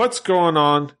 What's going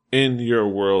on in your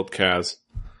world, Kaz?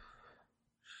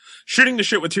 Shooting the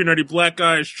shit with two nerdy black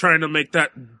guys, trying to make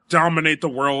that dominate the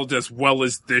world as well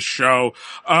as this show.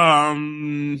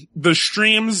 The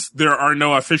streams, there are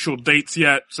no official dates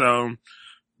yet, so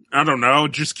I don't know,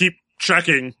 just keep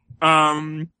checking.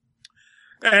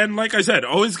 And like I said,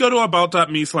 always go to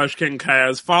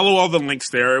about.me/KingKaz. Follow all the links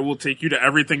there. It will take you to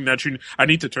everything that I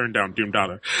need to turn down Doom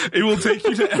Dada. It will take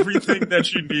you to everything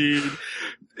that you need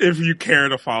if you care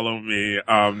to follow me.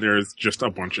 There's just a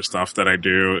bunch of stuff that I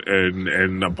do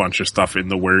and a bunch of stuff in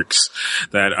the works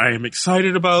that I am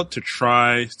excited about to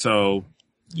try. So,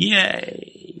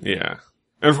 yay. Yeah.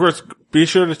 And of course, be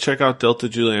sure to check out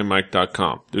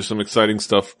DeltaJulianMike.com. There's some exciting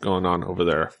stuff going on over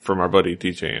there from our buddy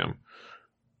DJM.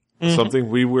 Mm-hmm. Something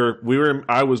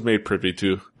I was made privy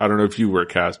to. I don't know if you were,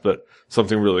 Cass, but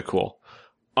something really cool.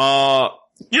 Yeah.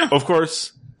 Of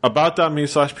course,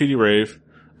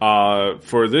 about.me/PDRave.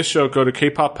 For this show, go to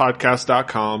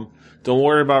kpoppodcast.com. Don't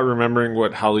worry about remembering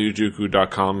what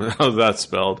hallyujuku.com, how that's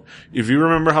spelled. If you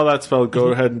remember how that's spelled, go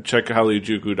ahead and check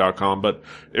hallyujuku.com. But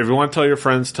if you want to tell your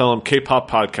friends, tell them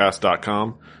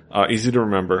kpoppodcast.com. Easy to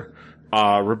remember.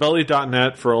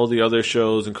 Rebelli.net for all the other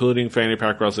shows, including Fanny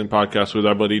Pack Wrestling Podcast with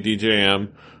our buddy DJM.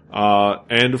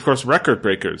 And of course, Record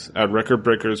Breakers at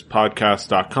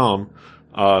recordbreakerspodcast.com.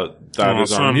 That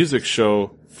is our music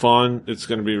show. Fun. It's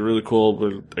going to be really cool.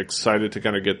 We're excited to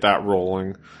kind of get that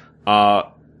rolling.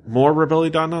 More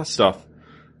Rebelli.net stuff.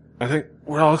 I think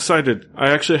we're all excited. I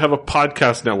actually have a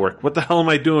podcast network. What the hell am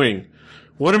I doing?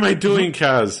 What am I doing,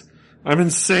 Kaz? I'm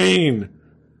insane.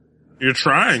 You're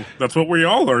trying. That's what we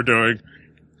all are doing.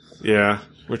 Yeah,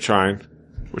 we're trying.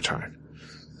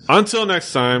 Until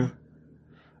next time,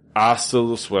 hasta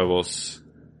los huevos.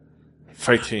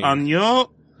 Fighting. Annyeong.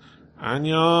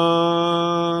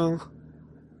 Annyeong.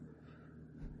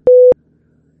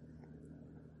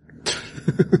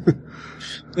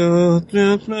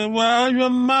 While you're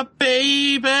my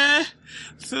baby,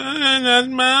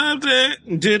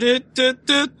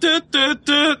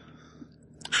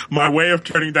 my way of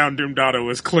turning down Doom Dada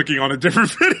was clicking on a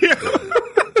different video.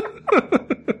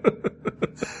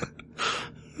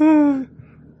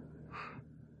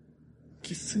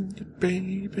 Kissing your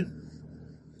baby.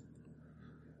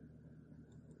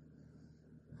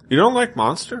 You don't like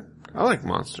Monster? I like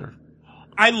Monster.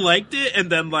 I liked it, and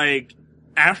then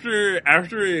after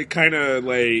it kind of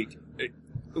like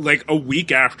a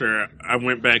week after, I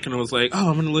went back and I was like, oh,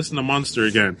 I'm gonna listen to Monster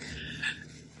again.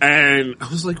 And I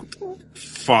was like, what the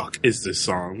fuck is this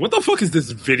song? What the fuck is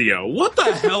this video? What the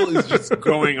hell is just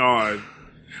going on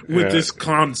with this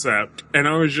concept? And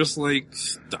I was just like,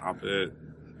 stop it.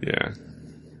 Yeah.